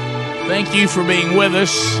number. Thank you for being with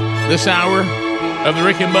us this hour of the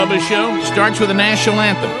Rick and Bubba Show. Starts with the national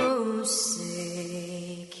anthem. Oh,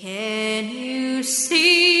 say, can you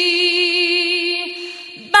see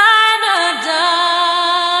by the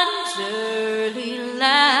dawn's early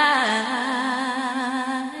light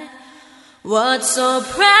what so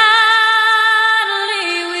proudly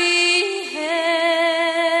we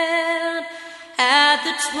held at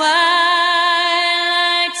the twilight's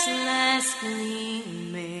last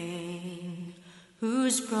gleaming,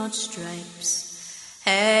 whose broad stripes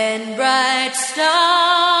and bright stars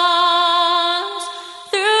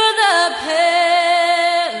through the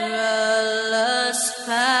perilous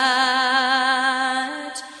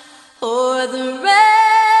fight o'er the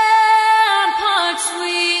ramparts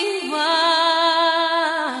we watched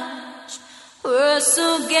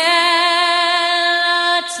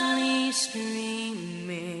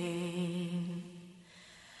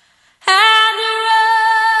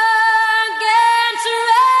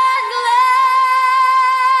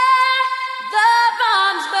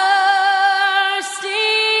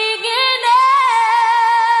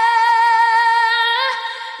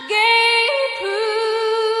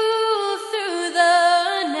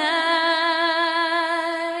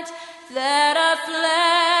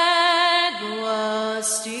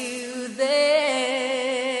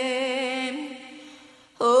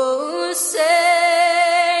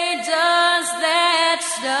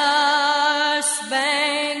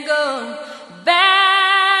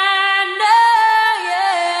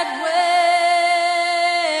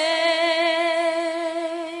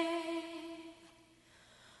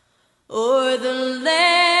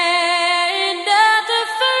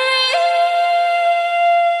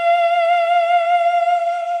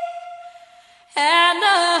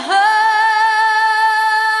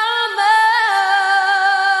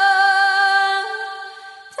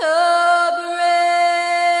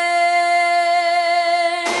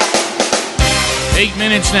 8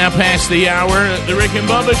 minutes now past the hour. The Rick and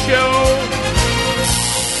Bubba Show.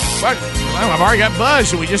 What? Well, I've already got buzzed,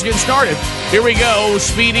 so we just getting started. Here we go.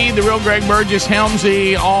 Speedy, the real Greg Burgess,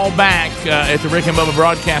 Helmsy, all back at the Rick and Bubba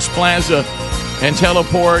Broadcast Plaza and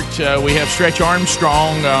Teleport. We have Stretch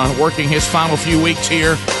Armstrong working his final few weeks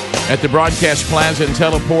here at the Broadcast Plaza and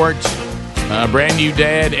Teleport. Brand new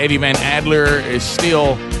dad, Eddie Van Adler, is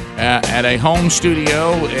still at a home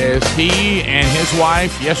studio as he and his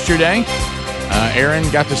wife yesterday, Erin,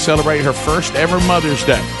 got to celebrate her first ever Mother's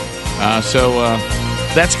Day. So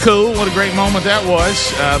that's cool. What a great moment that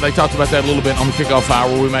was. They talked about that a little bit on the kickoff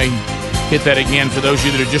hour. We may hit that again for those of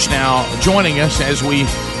you that are just now joining us as we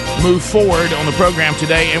move forward on the program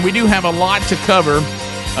today. And we do have a lot to cover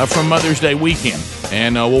from Mother's Day weekend.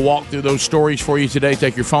 And we'll walk through those stories for you today.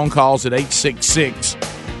 Take your phone calls at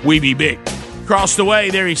 866-WE-BE-BIG. Across the way,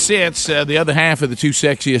 there he sits, the other half of the two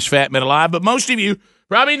sexiest fat men alive. But most of you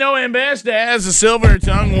probably know him best as the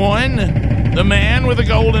silver-tongued one, the man with a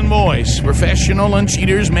golden voice, professional lunch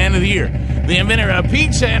eaters, man of the year, the inventor of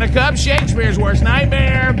pizza and a cup, Shakespeare's worst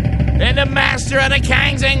nightmare, and the master of the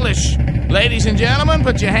King's English. Ladies and gentlemen,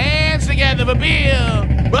 put your hands together for Bill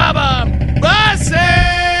Bubba Bussey!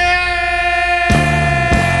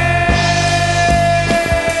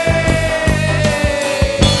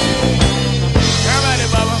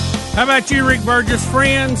 How about you, Rick Burgess?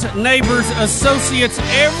 Friends, neighbors, associates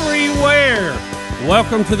everywhere.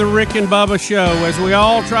 Welcome to the Rick and Bubba Show as we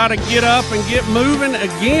all try to get up and get moving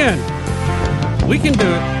again. We can do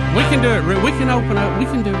it. We can do it, Rick. We can open up. We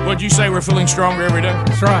can do it. What'd you say? We're feeling stronger every day?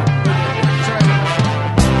 That's right.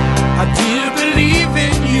 I do believe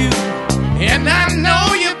in you, and I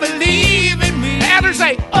know you believe in me. Adler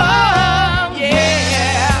say, oh,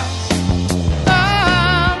 yeah.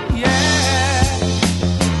 Oh, yeah.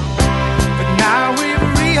 But now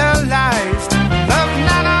we've realized love's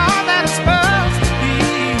not all that it's supposed to be.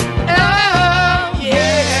 Oh,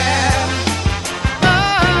 yeah.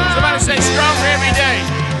 Oh, somebody say stronger every day.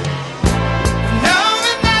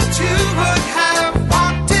 Knowing that you would have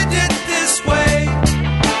wanted it this way,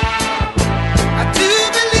 I do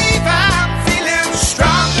believe I'm feeling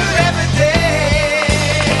stronger every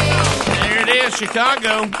day. There it is,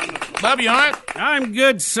 Chicago. Love you, all right? I'm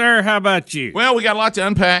good, sir. How about you? Well, we got a lot to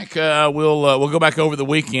unpack. We'll go back over the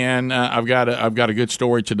weekend. I've got a good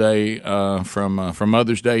story today from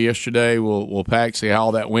Mother's Day yesterday. We'll pack, see how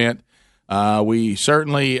all that went. We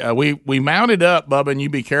certainly we mounted up, Bubba, and you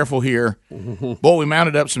be careful here. Boy, we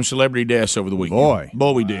mounted up some celebrity deaths over the weekend.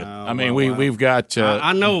 Boy, we did. I mean, we've got.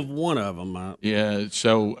 I know of one of them. Yeah.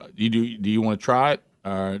 So do you want to try it,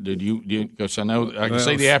 or did you? Because I know I can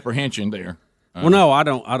see the apprehension there. Well, no, I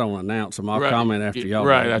don't announce them. I'll comment after y'all.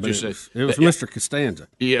 Right, I just it was Mr. Costanza.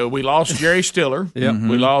 Yeah, we lost Jerry Stiller. Yep.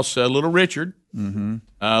 We lost Little Richard.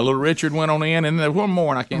 Little Richard went on in, and there was one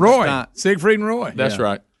more, and I can't. Roy, Siegfried and Roy. That's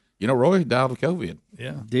right. You know, Roy died of COVID.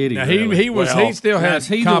 Yeah, did he? Now, really? he still had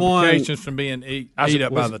he complications from being eat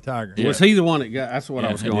up by the tiger. Was he the one that got? That's what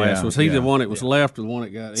I was going to ask. Was he the one that was left, or the one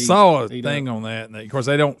that got? Saw a thing on that, and of course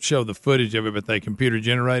they don't show the footage of it, but they computer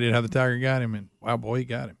generated how the tiger got him, and wow, boy, he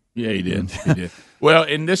got him. Yeah, he did. He did. Well,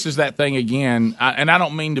 and this is that thing again, and I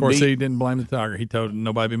don't mean to be. Of course, he didn't blame the tiger. He told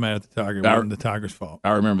nobody be mad at the tiger. It wasn't the tiger's fault.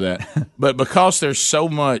 I remember that. But because there's so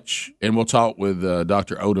much, and we'll talk with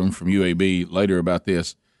Dr. Odom from UAB later about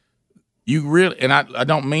this, you really, and I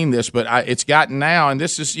don't mean this, but it's gotten now, and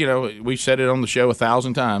this is, we've said it on the show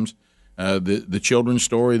 1,000 times, the children's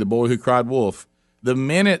story, The Boy Who Cried Wolf. The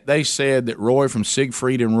minute they said that Roy from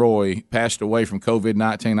Siegfried and Roy passed away from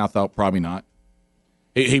COVID-19, I thought probably not.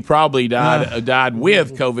 He probably died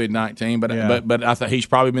with COVID-19, but I thought he's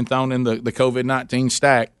probably been thrown in the COVID-19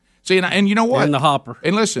 stack. See, and you know what? In the hopper.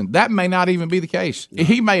 And listen, that may not even be the case. No.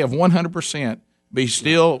 He may have 100% be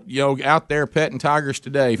still out there petting tigers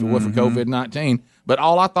today if it wasn't for COVID-19. But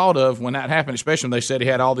all I thought of when that happened, especially when they said he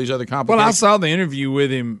had all these other complications. Well, I saw the interview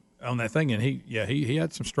with him on that thing, and he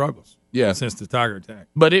had some struggles. Yeah, since the tiger attack.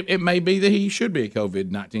 But it may be that he should be a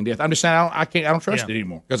COVID-19 death. I'm just saying I don't trust it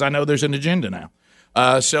anymore because I know there's an agenda now.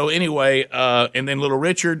 So anyway, and then Little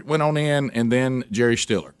Richard went on in, and then Jerry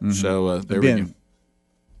Stiller. So there we go.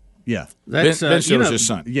 Yeah, Ben Stiller's his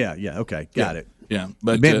son. Yeah, okay, got it. Yeah,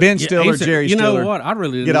 but Ben Stiller, Jerry Stiller. You know what? I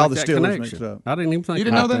really didn't get all the that Stillers connection. mixed up. I didn't even think you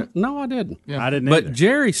didn't know that. that. No, I didn't. Yeah. I didn't. But either.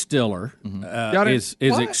 Jerry Stiller is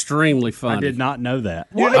extremely funny. I did not know that.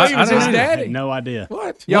 You know he was his daddy. I had no idea.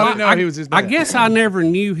 What? Y'all didn't know he was his daddy. I guess I never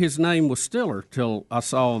knew his name was Stiller till I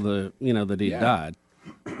saw that he died.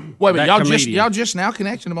 Wait, but y'all just now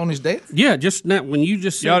connecting him on his death? Yeah, just now when you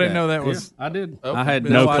just said y'all didn't know that was. Yeah, I did. Okay. I had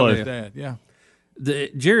no no clue. idea. Dad, yeah.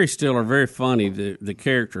 Jerry Stiller, very funny. The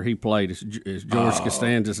character he played is George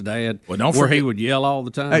Costanza's dad. Well, don't where forget, he would yell all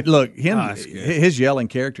the time. Hey, look, his yelling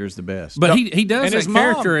character is the best. But he does that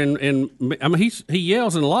character, and I mean he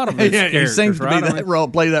yells in a lot of his characters. He seems to right? be that role,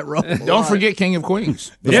 play that role. Don't forget King of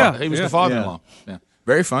Queens. He was the father-in-law. Yeah.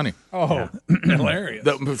 Very funny. Oh, hilarious.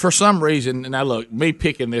 For some reason, now look, me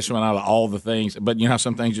picking this one out of all the things, but you know how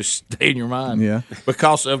some things just stay in your mind? Yeah.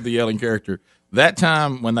 Because of the yelling character. That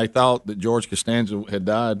time when they thought that George Costanza had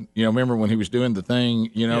died, remember when he was doing the thing,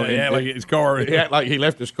 like his car. He act like he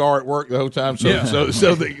left his car at work the whole time, so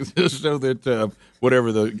that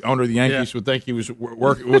whatever the owner of the Yankees would think he was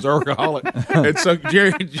was alcoholic. And so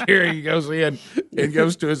Jerry goes in and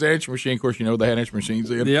goes to his answer machine. Of course, they had answer machines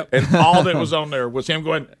in, and all that was on there was him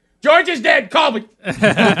going, "George is dead. Call me."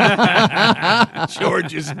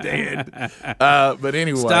 George is dead. But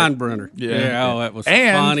anyway, Steinbrenner. Yeah. That was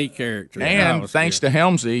a funny character. And thanks to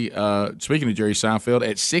Helmsy, speaking of Jerry Seinfeld,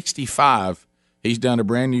 at 65, he's done a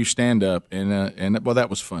brand new stand-up, and that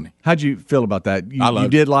was funny. How'd you feel about that? You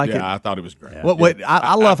did like it? Yeah, I thought it was great.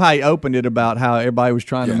 I love how he opened it about how everybody was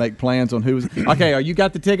trying to make plans on who was. Okay, you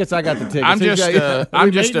got the tickets? I got the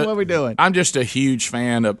tickets. What are we doing? I'm just a huge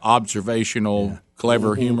fan of observational,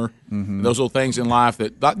 clever humor. Mm-hmm. Those little things in life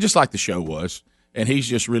that, just like the show was, and he's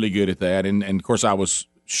just really good at that. And of course, I was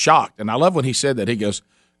shocked, and I love when he said that. He goes,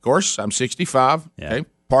 "Of course, I'm 65. Yeah. Okay."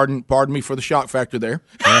 Pardon me for the shock factor there.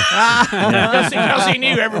 Because he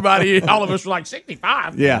knew everybody, all of us were like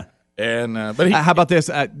 65. Yeah. And how about this?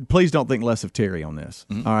 Please don't think less of Terry on this.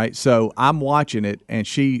 Mm-hmm. All right. So I'm watching it, and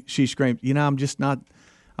she screamed, I'm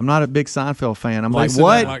not a big Seinfeld fan. I'm like,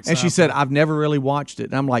 what? And she said, I've never really watched it.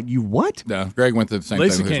 And I'm like, you what? No, Greg went through the same thing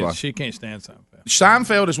with his wife. She can't stand Seinfeld.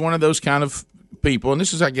 Seinfeld is one of those kind of people, and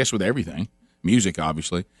this is, I guess, with everything. Music,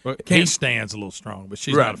 obviously. Well, Kate stands a little strong, but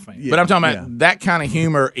she's not a fan. Yeah. But I'm talking about that kind of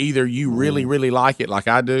humor. Either you really, really like it, like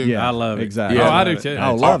I do. Yeah, I love it. Exactly. Yeah, I do too. I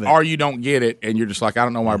love it. Or you don't get it, and you're just like, I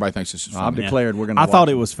don't know why everybody thinks this is funny. I've declared we're going to. I thought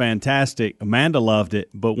it was fantastic. Amanda loved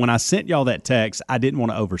it, but when I sent y'all that text, I didn't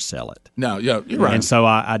want to oversell it. No, you're right. And so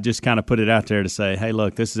I just kind of put it out there to say, hey,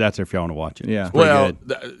 look, this is out there if y'all want to watch it. Yeah. Well,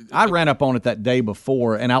 I ran up on it that day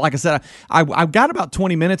before, and like I said, I got about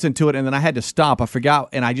 20 minutes into it, and then I had to stop. I forgot,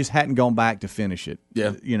 and I just hadn't gone back to finish it.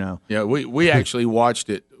 Yeah. Yeah, we actually watched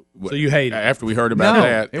it. So you hate it after we heard about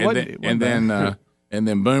that, and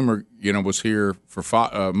then Boomer, was here for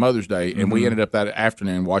Mother's Day, and we ended up that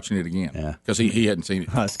afternoon watching it again. Yeah, because he hadn't seen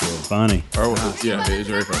it. That's good, funny. Yeah, it is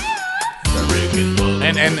very funny.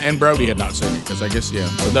 And Brody had not seen it because I guess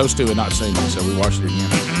but those two had not seen it, so we watched it again.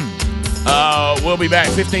 We'll be back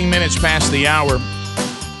 15 minutes past the hour.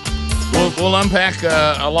 We'll unpack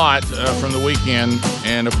a lot from the weekend,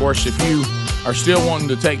 and of course, if you are still wanting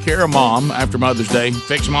to take care of Mom after Mother's Day,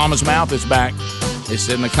 Fix Mama's Mouth is back. It's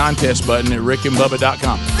in the contest button at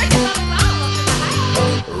rickandbubba.com.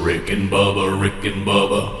 Rick and Bubba, Rick and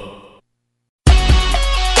Bubba.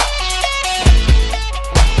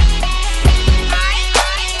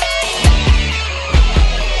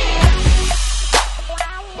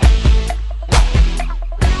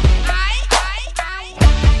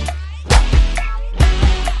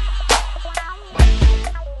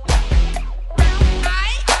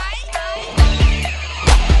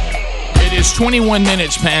 It's 21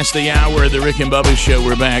 minutes past the hour of the Rick and Bubba Show.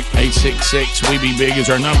 We're back. 866 We Be Big is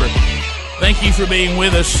our number. Thank you for being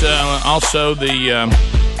with us. Also,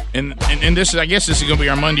 and this is, I guess this is going to be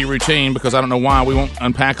our Monday routine because I don't know why. We won't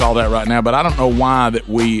unpack all that right now, but I don't know why that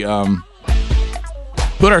we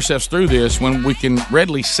put ourselves through this when we can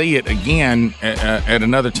readily see it again at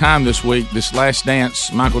another time this week. This Last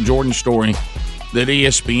Dance Michael Jordan story that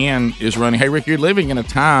ESPN is running. Hey, Rick, you're living in a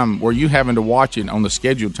time where you having to watch it on the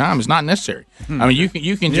scheduled time is not necessary. I mean, you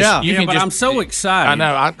can just but I'm so excited. I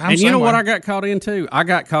know. And you know what I got caught into? I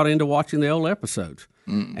got caught into watching the old episodes.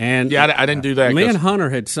 And I didn't do that. Me and Hunter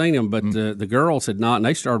had seen them, but the girls had not, and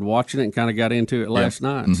they started watching it and kind of got into it last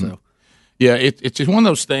night. Mm-hmm. So. Yeah, it's just one of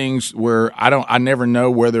those things where I never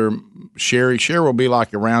know whether Sherry will be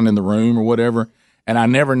like around in the room or whatever, and I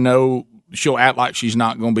never know. She'll act like she's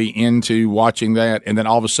not going to be into watching that, and then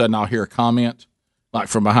all of a sudden I'll hear a comment like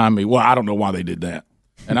from behind me. Well, I don't know why they did that,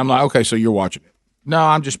 and I'm like, okay, so you're watching it? No,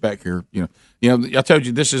 I'm just back here. I told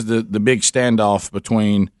you this is the big standoff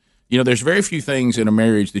between. There's very few things in a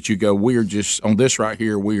marriage that you go, we're just on this right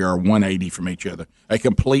here. We are 180 from each other, a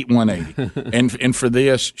complete 180. and for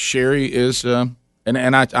this, Sherry is, and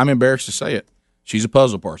I'm embarrassed to say it, she's a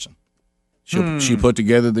puzzle person. She put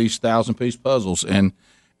together these 1,000-piece puzzles and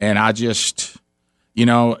I just,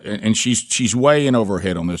 and she's way in over her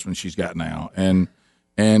head on this one she's got now. And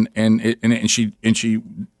And she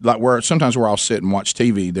like where sometimes where I'll sit and watch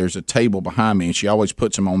TV, there's a table behind me, and she always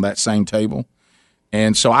puts them on that same table.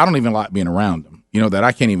 And so I don't even like being around them. You know that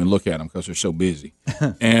I can't even look at them because they're so busy.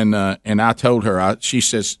 And I told her, she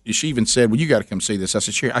even said, well, you got to come see this. I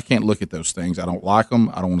said, sure, I can't look at those things. I don't like them.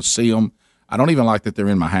 I don't want to see them. I don't even like that they're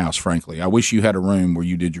in my house, frankly. I wish you had a room where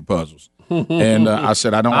you did your puzzles. And I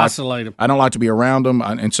said, I don't isolate them. I don't like to be around them.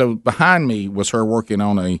 And so behind me was her working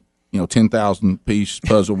on a 10,000 piece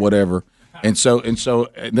puzzle, whatever. And so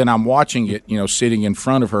then I'm watching it, sitting in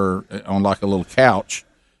front of her on like a little couch.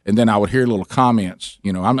 And then I would hear little comments.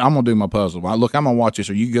 I'm going to do my puzzle. Look, I'm going to watch this.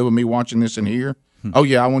 Are you good with me watching this in here? Oh,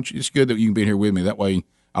 yeah, I want you. It's good that you can be here with me. That way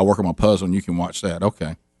I work on my puzzle and you can watch that.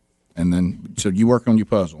 Okay. And then, so you work on your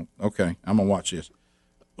puzzle. Okay, I'm going to watch this.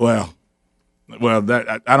 Well,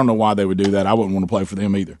 that I don't know why they would do that. I wouldn't want to play for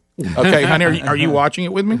them either. Okay, honey, are you watching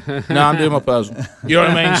it with me? No, I'm doing my puzzle. You know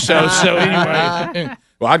what I mean? So anyway,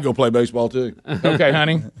 well, I'd go play baseball too. Okay,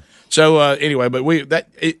 honey. So anyway, but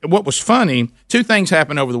what was funny, two things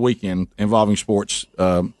happened over the weekend involving sports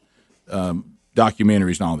documentaries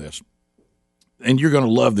and all this. And you're going to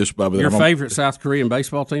love this, Bubba. Your favorite South Korean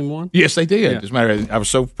baseball team won? Yes, they did. Yeah. As a matter of fact, I was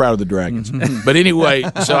so proud of the Dragons. But anyway,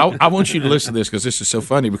 so I want you to listen to this because this is so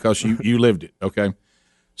funny because you lived it, okay?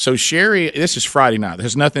 So Sherry, this is Friday night. It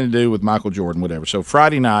has nothing to do with Michael Jordan, whatever. So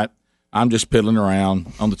Friday night, I'm just piddling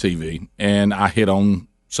around on the TV, and I hit on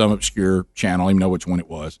some obscure channel. I don't even know which one it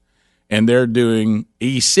was. And they're doing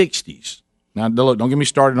E60s. Now, look, don't get me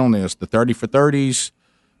started on this. The 30 for 30s,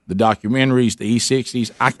 the documentaries, the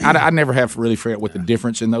E60s. I never have really figured out what the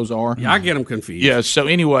difference in those are. Yeah, I get them confused. Yeah, so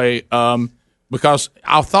anyway, because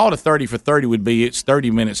I thought a 30 for 30 would be it's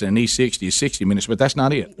 30 minutes and an E60 is 60 minutes, but that's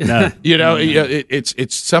not it. No.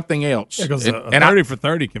 It's something else. Yeah, because a 30 for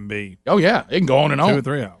 30 can be. Oh, yeah, it can go on and on. 2 or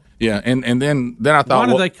 3 hours. Yeah, and then I thought,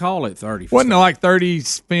 why do they call it 30? Wasn't it like 30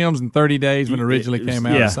 films in 30 days when it originally came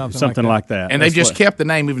out? Yeah, or something like that. And they just kept the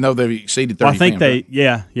name even though they've exceeded 30. Well, I think films,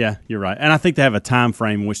 right? You're right. And I think they have a time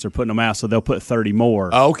frame in which they're putting them out, so they'll put 30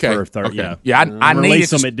 more. Oh, okay. For 30, okay. Yeah, I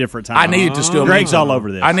release them at different times. I needed to still. Greg's all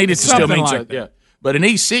over this. I needed to still mean like something. Yeah. But an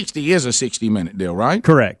E60 is a 60-minute deal, right?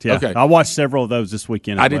 Correct. Yeah. Okay. I watched several of those this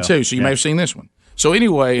weekend. I did too. So you may have seen this one. So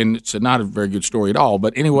anyway, and it's not a very good story at all.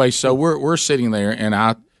 But anyway, so we're sitting there, and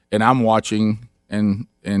I'm watching, and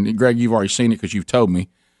Greg, you've already seen it because you've told me,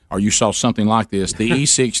 or you saw something like this. The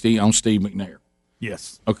E60 on Steve McNair.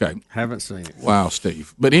 Yes. Okay. Haven't seen it. Wow,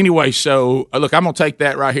 Steve. But anyway, so look, I'm going to take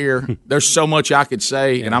that right here. There's so much I could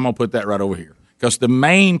say, and I'm going to put that right over here because the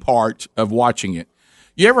main part of watching it.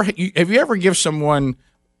 Have you ever give someone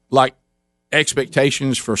like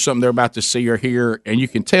expectations for something they're about to see or hear, and you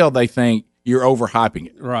can tell they think you're overhyping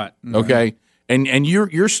it, right? Okay, and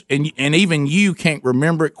even you can't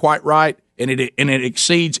remember it quite right, and it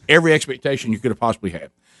exceeds every expectation you could have possibly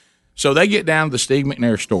had. So they get down to the Steve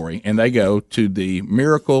McNair story, and they go to the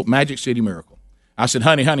Magic City Miracle. I said,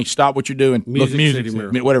 honey, stop what you're doing. Music City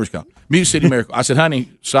Miracle. Whatever it's called. Music City Miracle. I said,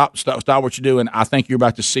 honey, stop what you're doing. I think you're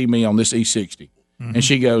about to see me on this E60. Mm-hmm. And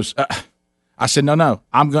she goes, I said, no.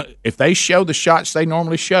 If they show the shots they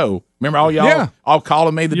normally show, remember all y'all all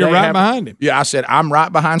calling me the you're day right happened? Behind him. Yeah, I said, I'm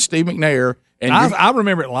right behind Steve McNair. And I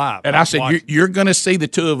remember it live. And I said, you're going to see the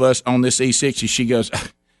two of us on this E60. She goes,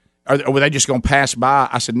 were they just going to pass by?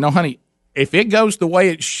 I said, no, honey, if it goes the way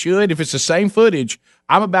it should, if it's the same footage,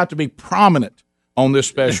 I'm about to be prominent on this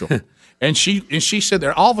special. and she said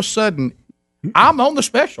that all of a sudden, I'm on the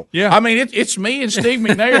special. Yeah. I mean, it's me and Steve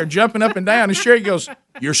McNair jumping up and down. And Sherry goes,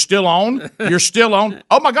 "You're still on? You're still on?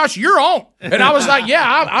 Oh, my gosh, you're on." And I was like,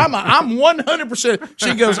 yeah, I'm 100%.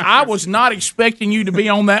 She goes, "I was not expecting you to be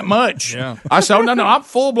on that much." Yeah. I said, "Oh, no, I'm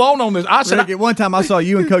full blown on this." I said, Rick, at one time I saw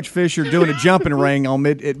you and Coach Fisher doing a jumping ring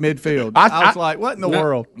at midfield. I was like, what in the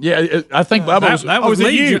world? Yeah, I think Bubba was. That was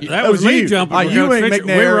me. That was me jumping. You and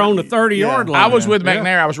McNair. We were on the 30-yard line. I was with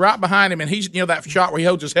McNair. I was right behind him, and he's that shot where he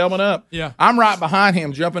holds his helmet up. Yeah. I'm right behind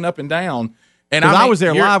him, jumping up and down. And I was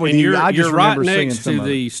there live with you. I just right remember seeing next some to of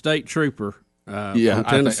the state trooper. Yeah, from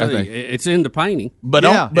Tennessee. I think. It's in the painting. But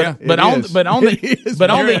on the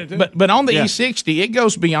E60, it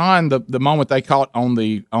goes beyond the moment they caught on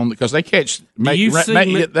the because they catch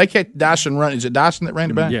they catch Dyson run. Is it Dyson that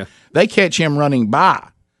ran it back? Yeah, they catch him running by.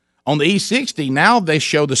 On the E60, now they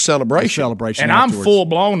show the celebration. And I'm full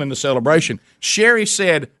blown in the celebration. Sherry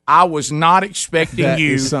said, "I was not expecting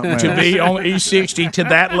you to be on E60 to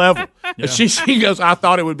that level." Yeah. She goes, "I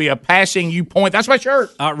thought it would be a passing you point." That's my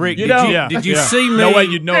shirt. Rick, did you see me? No way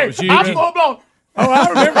you'd know it was you. I'm full blown. Oh, I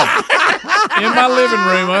remember. In my living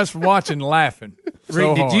room, us watching, laughing.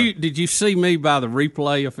 So Rick, did you see me by the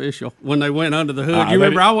replay official when they went under the hood? You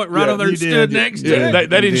remember I went right over there and stood next to it?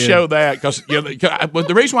 They didn't show that because but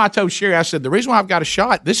the reason why I told Sherry, I said the reason why I've got a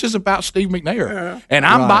shot. This is about Steve McNair, and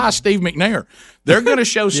I'm by Steve McNair. They're going to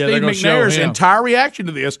show Steve McNair's entire reaction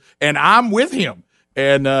to this, and I'm with him.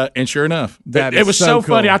 And sure enough, it was so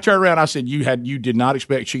funny. I turned around, I said, "You did not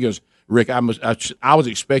expect." She goes, "Rick, I was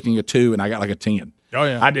expecting a 2, and I got like a 10." Oh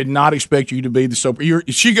yeah, I did not expect you to be the super.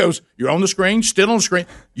 She goes, "You're on the screen, still on the screen.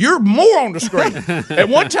 You're more on the screen." At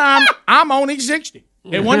one time, I'm on E60.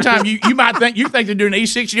 At one time, you might think they're doing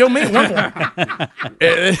E60 on me at one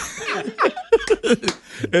point.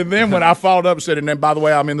 And then when I followed up and said, "And then by the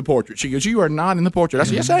way, I'm in the portrait," she goes, "You are not in the portrait." I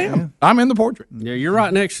said, "Yes, I am. I'm in the portrait." Yeah, you're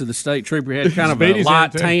right next to the state trooper. He had kind of a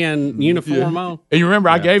light tan uniform on. And you remember,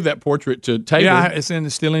 I gave that portrait to Taylor. Yeah, it's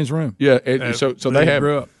still in his room. Yeah, so they have.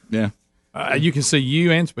 Grew up. Yeah. You can see you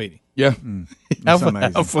and Speedy. Yeah. How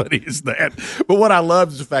funny is that? But what I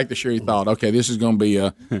love is the fact that Sherry thought, okay, this is going to be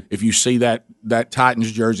if you see that Titans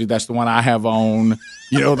jersey, that's the one I have on.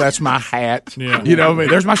 That's my hat. Yeah. I mean,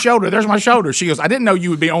 there's my shoulder. She goes, I didn't know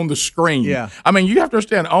you would be on the screen. Yeah. I mean, you have to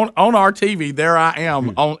understand, on our TV, there I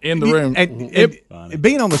am in the room. And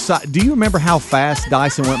being on the side, do you remember how fast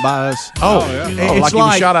Dyson went by us? Oh yeah. Like he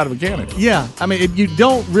was shot out of a cannon. Yeah. I mean, you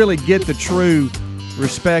don't really get the true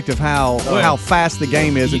respect of how fast the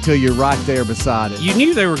game is until you're right there beside it. You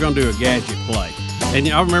knew they were going to do a gadget play. And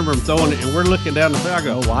I remember him throwing it, and we're looking down the field. I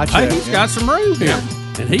go, watch hey, that. He's got some room here.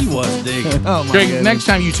 And he was digging. Oh, my Greg, goodness. next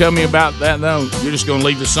time you tell me about that, though, you're just going to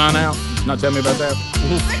leave the sun out? Not tell me about that?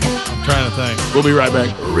 I'm trying to think. We'll be right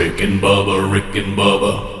back. Rick and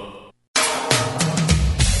Bubba.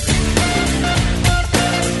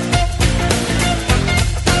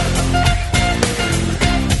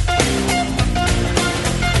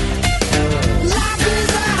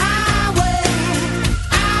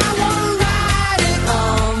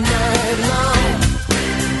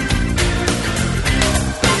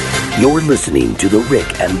 You're listening to The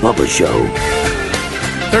Rick and Bubba Show.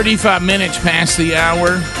 35 minutes past the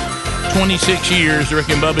hour, 26 years, The Rick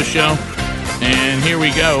and Bubba Show. And here we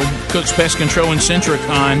go. Cook's Pest Control and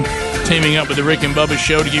Centricon teaming up with The Rick and Bubba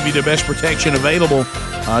Show to give you the best protection available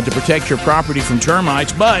to protect your property from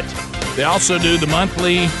termites. But they also do the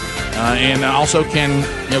monthly and also can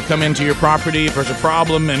come into your property if there's a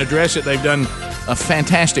problem and address it. They've done a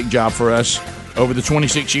fantastic job for us over the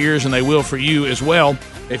 26 years, and they will for you as well.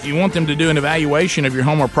 If you want them to do an evaluation of your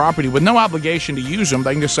home or property with no obligation to use them,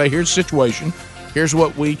 they can just say, here's the situation, here's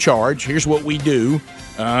what we charge, here's what we do,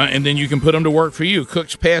 and then you can put them to work for you.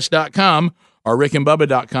 CooksPest.com or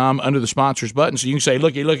rickandbubba.com under the sponsors button. So you can say,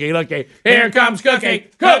 looky, here comes Cookie,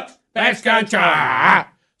 Cook's Pest Control.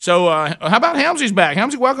 So how about Helmsy's back?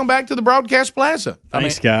 Helmsy, welcome back to the Broadcast Plaza.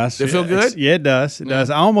 Thanks, guys. Does it feel good? Yeah, it does. It does.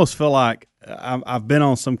 I almost feel like I've been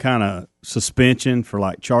on some kind of suspension for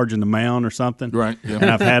like charging the mound or something. Right. Yeah. And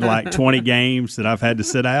I've had like 20 games that I've had to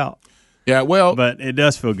sit out. Yeah, well. But it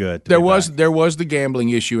does feel good. There was the gambling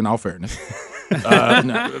issue, in all fairness.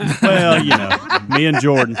 No. Well, me and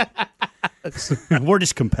Jordan, we're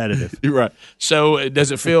just competitive. You're right. So does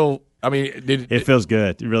it feel... I mean, it feels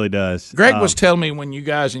good. It really does. Greg was telling me when you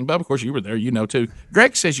guys, and Bubba, of course, you were there, too.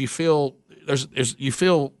 Greg says you feel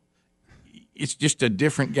it's just a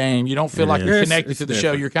different game. You don't feel like you're connected to the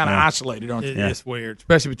show. You're kind of isolated, aren't you? It's weird,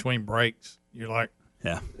 especially between breaks. You're like,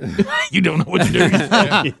 you don't know what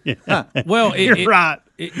to do. Well, you're right.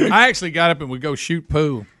 I actually got up and would go shoot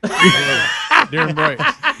pool during breaks.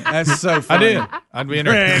 That's so funny. I did. I'd be in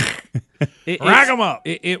there. Rack them up.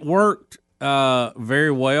 It worked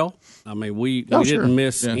very well. I mean, we didn't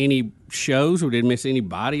miss any shows. We didn't miss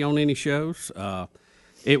anybody on any shows.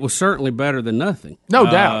 It was certainly better than nothing. No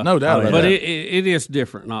doubt. But it is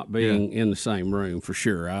different not being in the same room for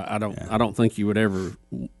sure. I don't think you would ever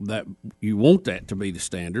you want that to be the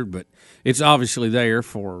standard, but it's obviously there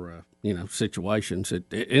for situations.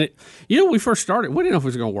 When we first started, we didn't know if it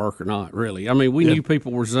was going to work or not. Really, I mean, we knew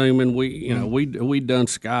people were Zooming. We'd done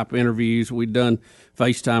Skype interviews, we'd done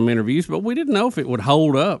FaceTime interviews, but we didn't know if it would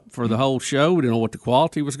hold up for the whole show. We didn't know what the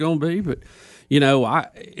quality was going to be, but.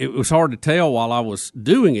 It was hard to tell while I was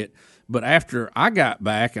doing it, but after I got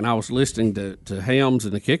back and I was listening to Helms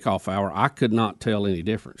in the kickoff hour, I could not tell any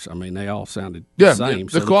difference. I mean, they all sounded the same.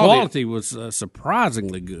 The quality was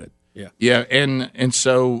surprisingly good. Yeah. Yeah, and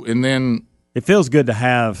then it feels good to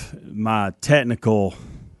have my technical,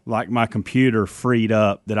 like my computer freed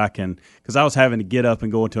up that I can, because I was having to get up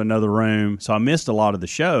and go into another room, so I missed a lot of the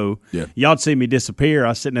show. Yeah. Y'all'd see me disappear. I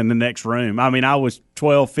was sitting in the next room. I mean, I was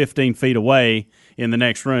 12, 15 feet away in the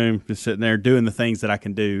next room, just sitting there doing the things that I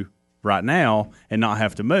can do right now and not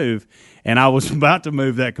have to move. And I was about to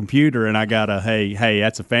move that computer, and I got hey,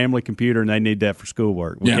 that's a family computer, and they need that for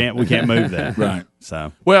schoolwork. We can't move that. Right.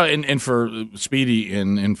 So well, and for Speedy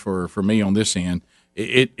and for me on this end,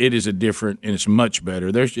 it is a different, and it's much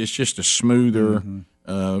better. It's just a smoother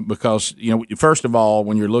because first of all,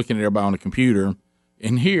 when you're looking at everybody on the computer,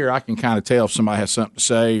 and here I can kind of tell if somebody has something to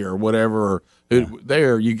say or whatever. Or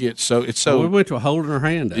there you get it's so. We went to holding her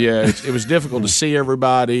hand up. Yeah, it was difficult to see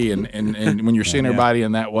everybody, and when you're seeing everybody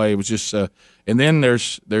in that way, it was just. And then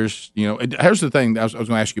there's here's the thing. I was going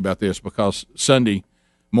to ask you about this because Sunday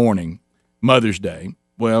morning, Mother's Day.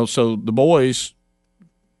 Well, so the boys,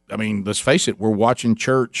 I mean, let's face it, we're watching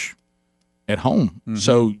church at home,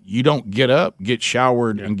 so you don't get up, get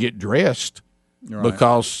showered, and get dressed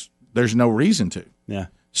because there's no reason to. Yeah.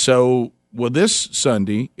 So. Well, this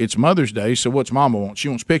Sunday, it's Mother's Day, so what's Mama want? She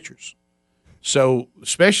wants pictures. So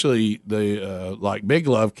especially the like Big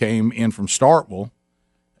Love came in from Starkville,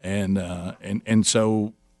 and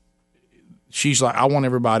so she's like, I want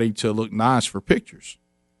everybody to look nice for pictures.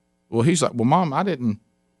 Well, he's like, well, Mom, I didn't,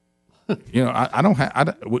 I don't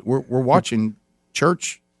have, we're watching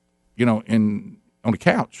church, on the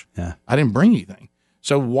couch. Yeah. I didn't bring anything.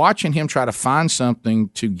 So watching him try to find something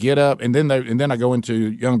to get up, and then I go into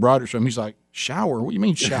young Broderick's room. He's like, shower? What do you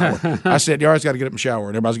mean shower? I said, you always got to get up and shower.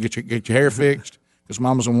 And everybody's get your hair fixed because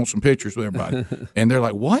Mama's going to want some pictures with everybody. And they're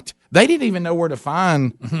like, what? They didn't even know where to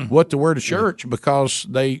find what to wear to church because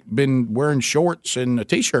they've been wearing shorts and a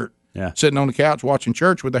T-shirt, sitting on the couch watching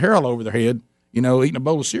church with their hair all over their head, eating a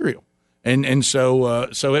bowl of cereal. And so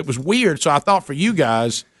it was weird. So I thought for you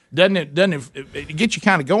guys – Doesn't it get you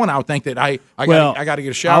kind of going? I would think that I got to get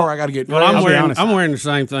a shower. I got to get. Well, I'm wearing the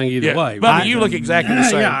same thing either way. But you look exactly the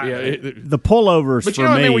same. The pullovers. But for you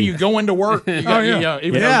know what I mean? me, when you go into work,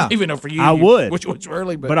 even though for you, I would, which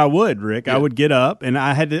early, but I would, Rick. I would get up, and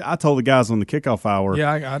I told the guys on the kickoff hour.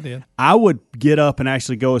 Yeah, I did. I would get up and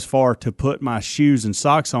actually go as far to put my shoes and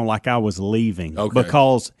socks on like I was leaving,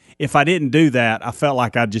 because if I didn't do that, I felt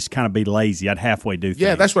like I'd just kind of be lazy. I'd halfway do things.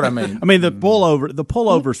 Yeah, that's what I mean. I mean, the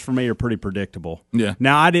pullovers for me are pretty predictable. Yeah.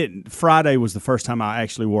 Now, Friday was the first time I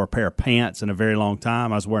actually wore a pair of pants in a very long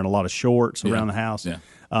time. I was wearing a lot of shorts around the house. Yeah.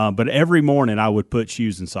 But every morning I would put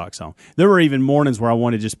shoes and socks on. There were even mornings where I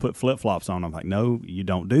wanted to just put flip-flops on. I'm like, no, you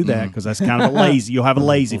don't do that because that's kind of a lazy. You'll have a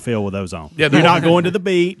lazy feel with those on. Yeah, you're not going to the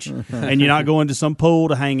beach and you're not going to some pool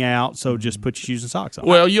to hang out, so just put your shoes and socks on.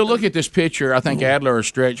 Well, you'll look at this picture. I think Adler or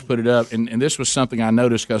Stretch put it up, and this was something I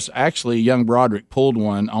noticed because actually young Broderick pulled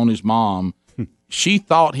one on his mom. She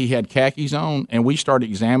thought he had khakis on, and we started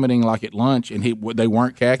examining like at lunch, and they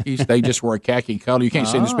weren't khakis. They just were a khaki color. You can't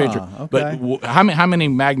see in this picture. Okay. But how many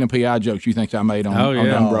Magnum PI jokes you think I made on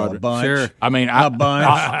young Broderick? A bunch. Sure. I mean,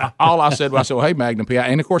 all I said was, well, hey, Magnum PI.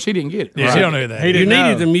 And, of course, he didn't get it. Yeah, he don't know that. You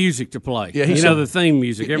needed the music to play. Yeah, the theme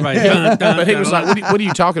music. Everybody dun, dun, but he was dun. like, what are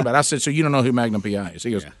you talking about? I said, so you don't know who Magnum PI is?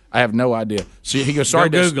 He goes, I have no idea. So he goes, sorry,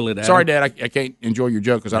 Go Google it, Adam. Sorry, Dad, I can't enjoy your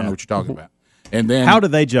joke because I don't know what you're talking about. And then, how do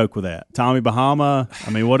they joke with that? Tommy Bahama? I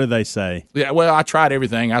mean, what do they say? Yeah, well, I tried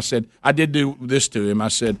everything. I said, I did do this to him. I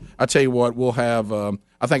said, I tell you what, we'll have,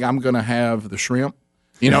 I think I'm going to have the shrimp.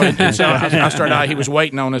 And so I started out, he was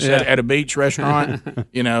waiting on us at a beach restaurant,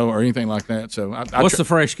 or anything like that. So what's the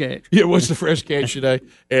fresh catch? Yeah, what's the fresh catch today?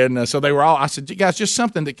 And so they were all, I said, you guys, just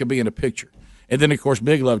something that could be in a picture. And then, of course,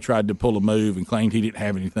 Big Love tried to pull a move and claimed he didn't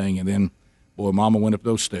have anything. And then, boy, Mama went up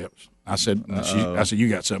those steps. I said, you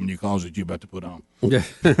got something in your closet you about to put on. Yeah.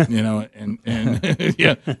 And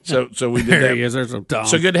yeah. So we did there that. He is. There's some Tom.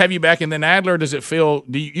 So good to have you back. And then Adler, does it feel?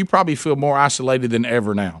 You probably feel more isolated than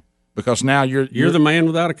ever now because now you're the man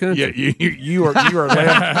without a country. Yeah, you are.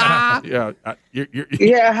 Yeah.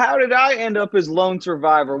 Yeah. How did I end up as lone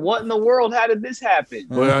survivor? What in the world? How did this happen?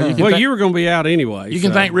 Well, you were going to be out anyway. You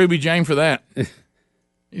can thank Ruby Jane for that.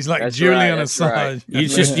 He's like That's Julian right, Assange. right.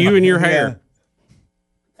 It's just you and your hair.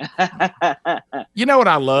 You know what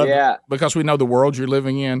I love? Yeah. Because we know the world you're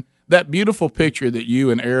living in. That beautiful picture that you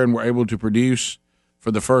and Aaron were able to produce for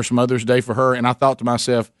the first Mother's Day for her. And I thought to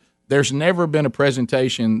myself, there's never been a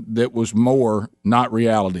presentation that was more not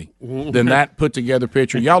reality than that put together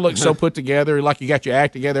picture. Y'all look so put together, like you got your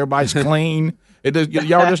act together. Everybody's clean. It does,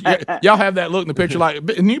 y'all have that look in the picture like,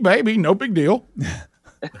 new baby, no big deal.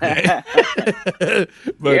 Yeah,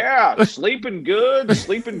 sleeping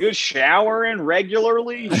good, showering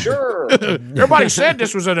regularly. Sure. Everybody said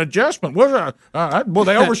this was an adjustment. Well,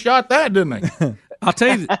 they overshot that, didn't they? I'll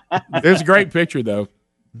tell you, it's a great picture, though.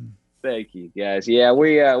 Thank you, guys. Yeah,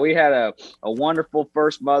 we had a wonderful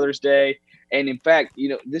first Mother's Day, and in fact,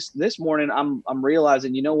 this morning I'm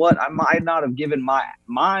realizing, I might not have given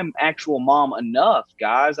my actual mom enough,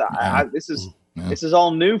 guys. This is This is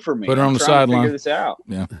all new for me. Put her on I'm the trying to sideline. figure this out.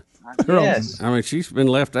 Yeah. Yes. I mean, she's been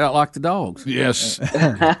left out like the dogs. Yes.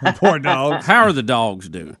 Poor dogs. How are the dogs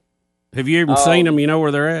doing? Have you even seen them? You know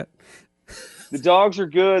where they're at? The dogs are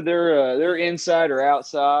good. They're inside or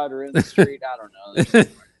outside or in the street. I don't know.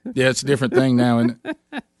 Yeah, it's a different thing now, isn't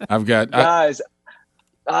it? Guys,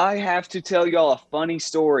 I have to tell y'all a funny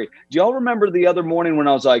story. Do y'all remember the other morning when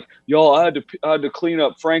I was like, y'all, I had to clean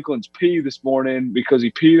up Franklin's pee this morning because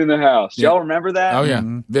he peed in the house. Do y'all remember that? Oh, yeah,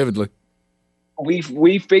 vividly.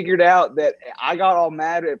 We figured out that I got all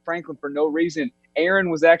mad at Franklin for no reason. Aaron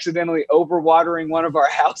was accidentally overwatering one of our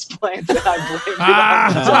house plants, and I blamed it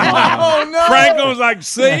on Oh, no. Franklin was like,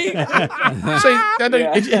 see?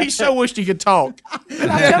 He so wished he could talk. I'm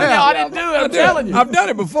telling you, I didn't do it. I'm telling you. I've done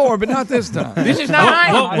it before, but not this time. This is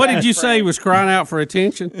not What did you say? He was crying out for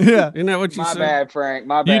attention? Yeah. Isn't that what you My said? bad, Frank.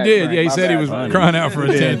 My bad. You did. Frank. Yeah, he My said he bad, was Frank. crying out for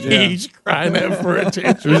attention. He's crying out for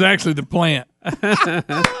attention. It was actually the plant.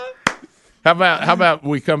 How about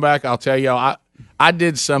we come back? I'll tell y'all. I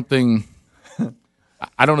did something.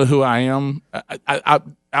 I don't know who I am.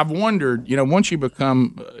 I've wondered. Once you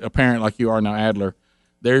become a parent like you are now, Adler,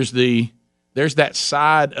 there's that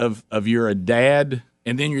side of you're a dad,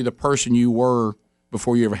 and then you're the person you were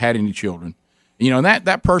before you ever had any children. And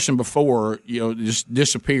that person before just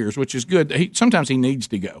disappears, which is good. Sometimes he needs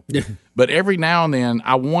to go, but every now and then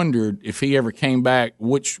I wondered if he ever came back,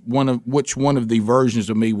 which one of the versions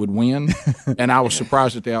of me would win, and I was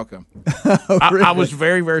surprised at the outcome. Really? I was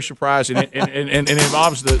very, very surprised, and it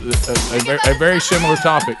involves a very similar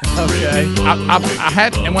topic. Okay. I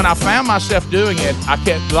had, and when I found myself doing it, I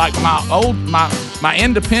kept like my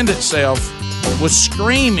independent self was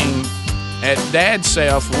screaming at Dad's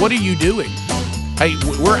self, "What are you doing? Hey,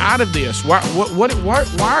 we're out of this. What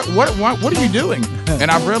are you doing?"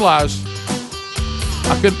 And I realized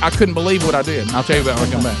I couldn't believe what I did. I'll tell you about it when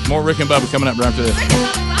I come back. More Rick and Bubba coming up right after this.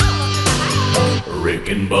 Rick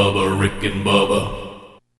and Bubba, Rick and Bubba.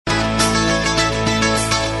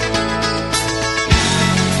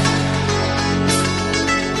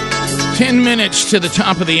 10 minutes to the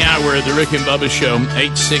top of the hour of the Rick and Bubba Show.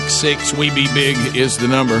 866-WE-BE-BIG is the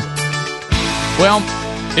number. Well,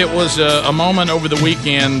 it was a moment over the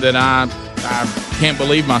weekend that I can't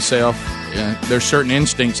believe myself. There's certain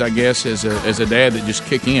instincts, I guess, as a dad that just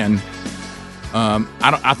kick in.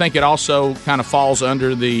 I think it also kind of falls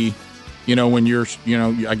under the, when you're,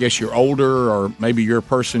 I guess you're older, or maybe you're a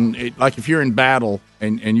person, like if you're in battle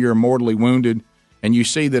and you're mortally wounded and you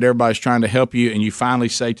see that everybody's trying to help you and you finally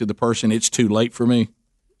say to the person, "It's too late for me.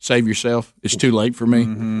 Save yourself. It's too late for me."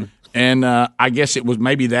 Mm-hmm. And I guess it was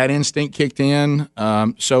maybe that instinct kicked in.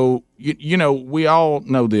 So, we all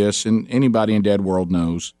know this, and anybody in dad world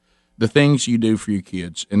knows the things you do for your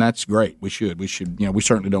kids, and that's great. We should, we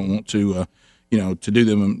certainly don't want to, to do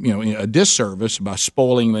them, a disservice by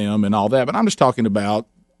spoiling them and all that. But I'm just talking about,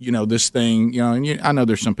 this thing, and I know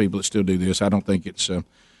there's some people that still do this. I don't think it's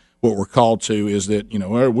what we're called to is that,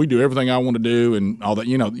 we do everything I want to do and all that,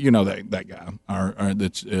 that guy or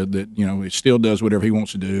that's that, he still does whatever he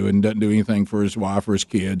wants to do and doesn't do anything for his wife or his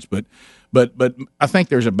kids. But I think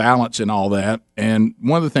there's a balance in all that. And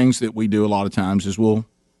one of the things that we do a lot of times is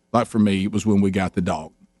like for me, it was when we got the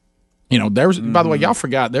dog. There was, by the way, y'all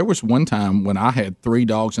forgot, there was one time when I had 3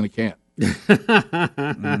 dogs and a cat.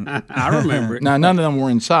 I remember it. Now, none of them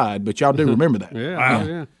were inside, but y'all do remember that. Yeah. Wow.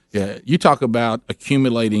 Yeah. Yeah, you talk about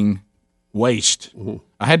accumulating waste. Mm-hmm.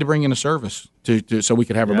 I had to bring in a service so we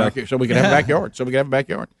could have a backyard. So we could have a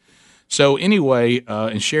backyard. So anyway,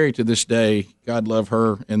 and Sherry to this day, God love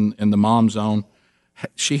her in the mom zone,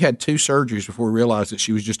 she had 2 surgeries before we realized that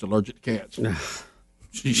she was just allergic to cats.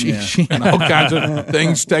 She had all kinds of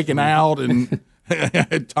things taken out and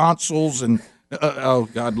tonsils and oh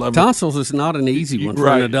God love her. Tonsils is not an easy one for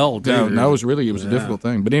an adult. No, it was a difficult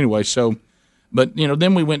thing. But anyway, so. But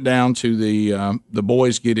then we went down to the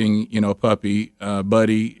boys getting a puppy,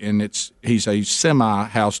 Buddy, and he's a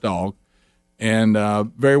semi-house dog, and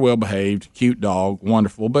very well behaved, cute dog,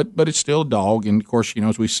 wonderful. But it's still a dog, and of course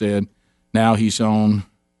as we said, now he's on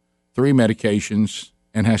 3 medications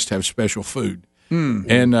and has to have special food,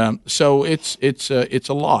 and so it's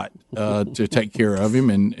a lot to take care of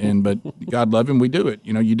him, but God love him, we do it.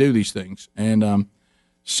 You do these things, and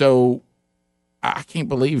so I can't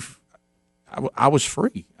believe. I was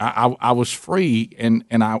free. I was free, and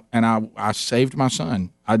I saved my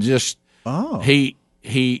son.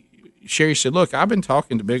 Sherry said, "Look, I've been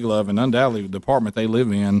talking to Big Love, and undoubtedly the apartment they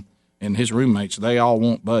live in and his roommates, they all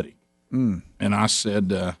want Buddy." And I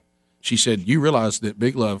said, she said, "You realize that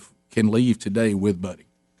Big Love can leave today with Buddy?"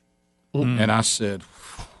 And I said,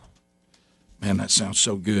 "Man, that sounds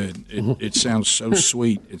so good. It sounds so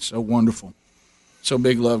sweet. It's so wonderful." So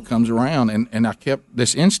Big Love comes around, and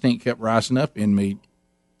this instinct kept rising up in me.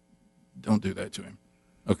 Don't do that to him.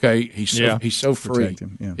 Okay, he's so free.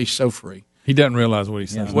 Yeah. He's so free. He doesn't realize what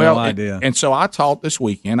he's saying. Yeah, Well, no idea. And so I taught this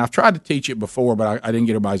weekend. I've tried to teach it before, but I didn't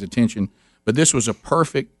get everybody's attention. But this was a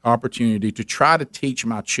perfect opportunity to try to teach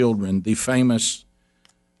my children the famous.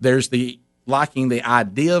 There's the liking the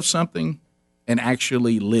idea of something and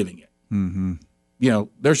actually living it. Mm-hmm.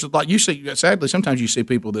 There's like you see. Sadly, sometimes you see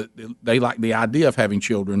people that they like the idea of having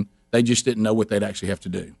children. They just didn't know what they'd actually have to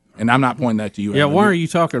do. And I'm not pointing that to you. Yeah, Adler. why are you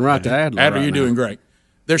talking right to Adler? Adler, right you're now? doing great.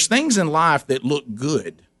 There's things in life that look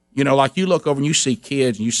good. Like you look over and you see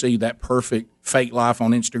kids and you see that perfect fake life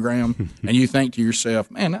on Instagram, and you think to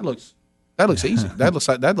yourself, "Man, that looks easy. That looks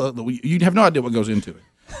like that. You have no idea what goes into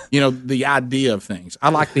it." The idea of things. I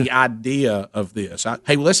like the idea of this.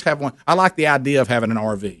 Hey, let's have one. I like the idea of having an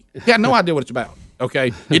RV. You have no idea what it's about.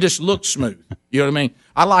 Okay, it just looks smooth. You know what I mean?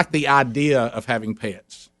 I like the idea of having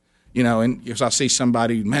pets. And because I see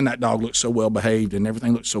somebody, man, that dog looks so well behaved and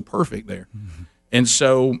everything looks so perfect there. And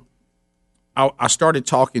so I started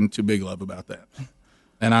talking to Big Love about that.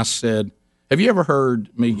 And I said, have you ever heard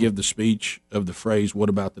me give the speech of the phrase, what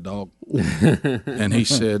about the dog? And he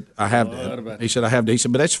said, I have that. He said, I have that. He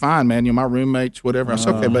said, but that's fine, man. You're my roommates, whatever. I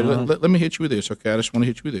said, okay, but let me hit you with this, okay? I just want to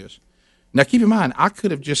hit you with this. Now, keep in mind, I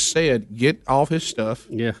could have just said, get off his stuff.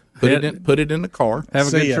 Yeah. Put it in the car. Have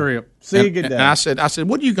a good trip. See you good day. And I said,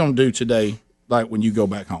 what are you going to do today, like when you go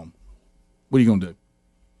back home? What are you going to do?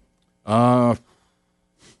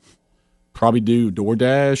 Probably do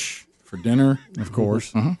DoorDash for dinner. Of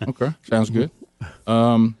course. Okay. Sounds good.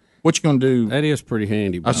 What you going to do? That is pretty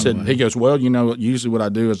handy. By I said, the way. he goes, well, usually what I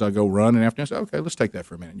do is I go run. And after I said, okay, let's take that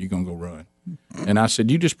for a minute. You're going to go run. And I said,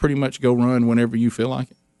 you just pretty much go run whenever you feel like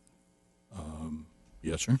it?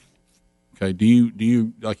 Yes, sir. Okay. Do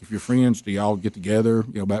you like if your friends, do y'all get together,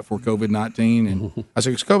 back before COVID-19? And I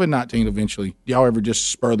said, it's COVID-19 eventually. Do y'all ever just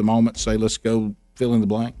spur of the moment say, let's go fill in the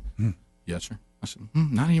blank? Yes, sir. I said,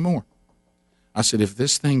 not anymore. I said, if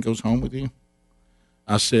this thing goes home with you,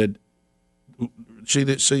 I said,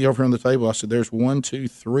 see over here on the table, I said, there's 1, 2,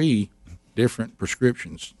 3 different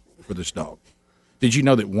prescriptions for this dog. Did you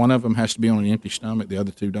know that one of them has to be on an empty stomach, the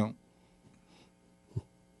other 2 don't?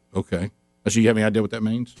 Okay. So you have any idea what that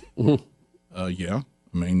means? Yeah.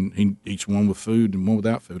 I mean, he eats one with food and one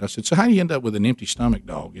without food. I said, so how do you end up with an empty stomach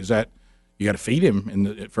dog? Is that you got to feed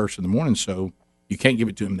him at first in the morning, so you can't give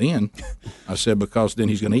it to him then. I said, because then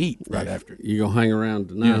he's going to eat right after. You going to hang around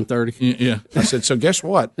to 9:30? Yeah. I said, so guess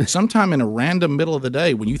what? Sometime in a random middle of the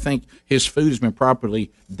day when you think his food has been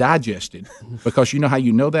properly digested, because you know how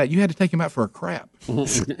you know that? You had to take him out for a crap.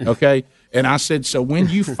 Okay? And I said, so when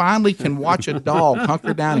you finally can watch a dog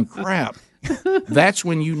hunker down and crap, that's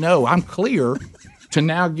when you know I'm clear to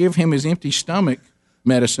now give him his empty stomach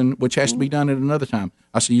medicine, which has to be done at another time.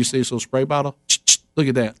 I said, you see this little spray bottle? Look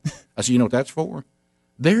at that. I said, you know what that's for?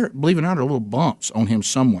 There, believe it or not, are little bumps on him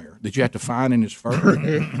somewhere that you have to find in his fur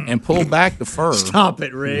and pull back the fur. Stop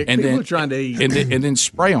it, Rick. And People then, are trying to eat. And then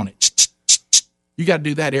spray on it. You got to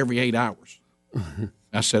do that every 8 hours.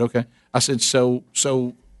 I said, okay. I said, so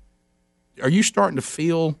are you starting to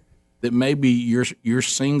feel that maybe your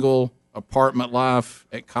single apartment life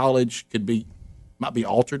at college might be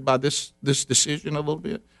altered by this decision a little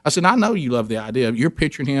bit? I said, I know you love the idea. You're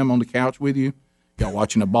picturing him on the couch with you, y'all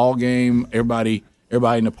watching a ball game, everybody in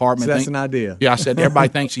the apartment. So that's an idea. Yeah, I said, everybody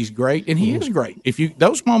thinks he's great, and he is great.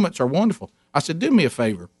 Those moments are wonderful. I said, do me a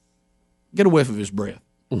favor. Get a whiff of his breath.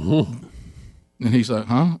 And he's like,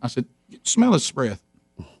 huh? I said, smell his breath.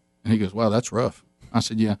 And he goes, wow, that's rough. I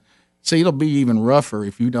said, yeah. See, it'll be even rougher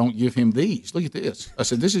if you don't give him these. Look at this. I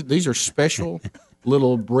said, these are special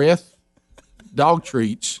little breath dog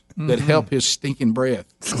treats that help his stinking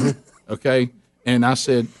breath. Okay? And I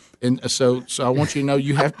said, and so I want you to know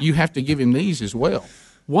you have to give him these as well.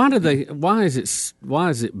 Why is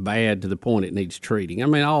it bad to the point it needs treating? I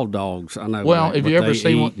mean, all dogs, I know. Well, if you ever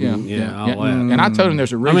see one, and I told him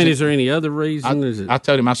there's a reason. I mean, is there any other reason? I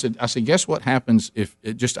told him, I said, guess what happens if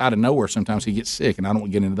it just out of nowhere sometimes he gets sick, and I don't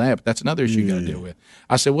want to get into that, but that's another issue you got to deal with.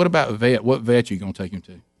 I said, what about vet? What vet are you going to take him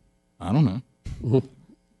to? I don't know.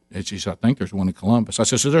 She said, I think there's one in Columbus. I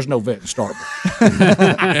said, so there's no vet in Starkville.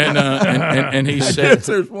 and he said,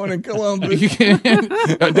 there's one in Columbus.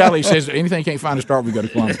 Dally says, anything you can't find in Starkville, go to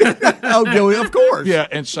Columbus. Oh, Joey, of course. Yeah,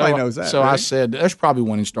 and so knows that, so right? I said, there's probably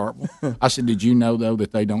one in Starkville. I said, did you know though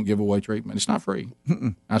that they don't give away treatment? It's not free.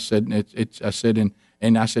 I said,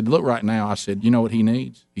 and I said, look, right now, I said, you know what he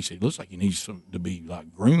needs? He said, looks like he needs to be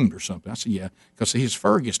like groomed or something. I said, yeah, because his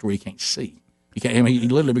fur gets to where he can't see. He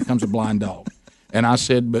literally becomes a blind dog. And I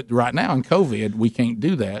said, but right now in COVID, we can't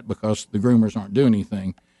do that because the groomers aren't doing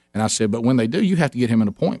anything. And I said, but when they do, you have to get him an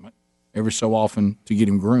appointment every so often to get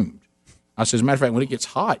him groomed. I said, as a matter of fact, when it gets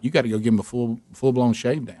hot, you got to go give him a full-blown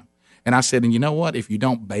shave down. And I said, and you know what? If you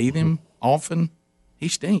don't bathe him often, he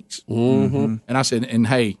stinks. Mm-hmm. And I said, and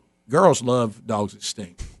hey, girls love dogs that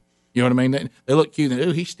stink. You know what I mean? They look cute and,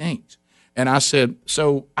 ooh, he stinks. And I said,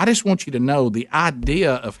 so I just want you to know the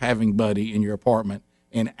idea of having Buddy in your apartment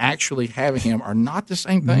and actually having him are not the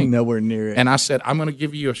same thing. Nowhere near it. And I said, I'm going to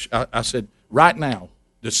give you I said, right now,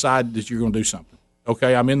 decide that you're going to do something.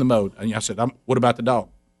 Okay, I'm in the mode. And I said, what about the dog?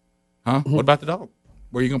 Huh? What about the dog?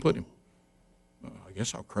 Where are you going to put him? I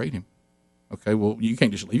guess I'll crate him. Okay, well, you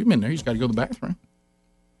can't just leave him in there. He's got to go to the bathroom.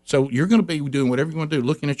 So you're going to be doing whatever you want to do,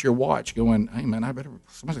 looking at your watch, going, hey, man, somebody's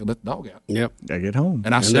going to let the dog out. Yep. Got to get home.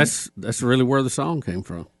 And I said, that's really where the song came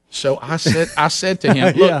from. So I said to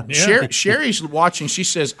him, look, Sherry's watching. She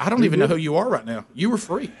says, I don't even know who you are right now. You were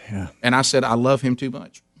free. Yeah. And I said, I love him too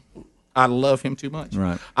much. I love him too much.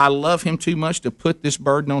 Right. I love him too much to put this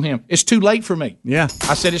burden on him. It's too late for me. Yeah.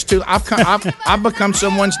 I said it's too. I've become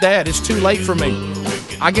someone's dad. It's too late for me.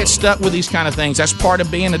 I get stuck with these kind of things. That's part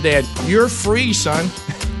of being a dad. You're free, son.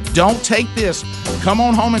 Don't take this. Come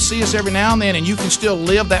on home and see us every now and then, and you can still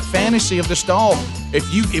live that fantasy of this dog.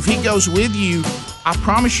 If he goes with you, I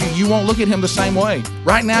promise you, you won't look at him the same way.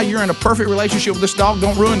 Right now, you're in a perfect relationship with this dog.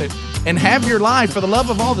 Don't ruin it. And have your life, for the love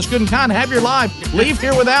of all that's good and kind, have your life. Leave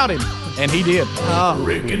here without him. And he did.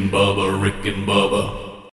 Rick and Bubba, Rick and Bubba.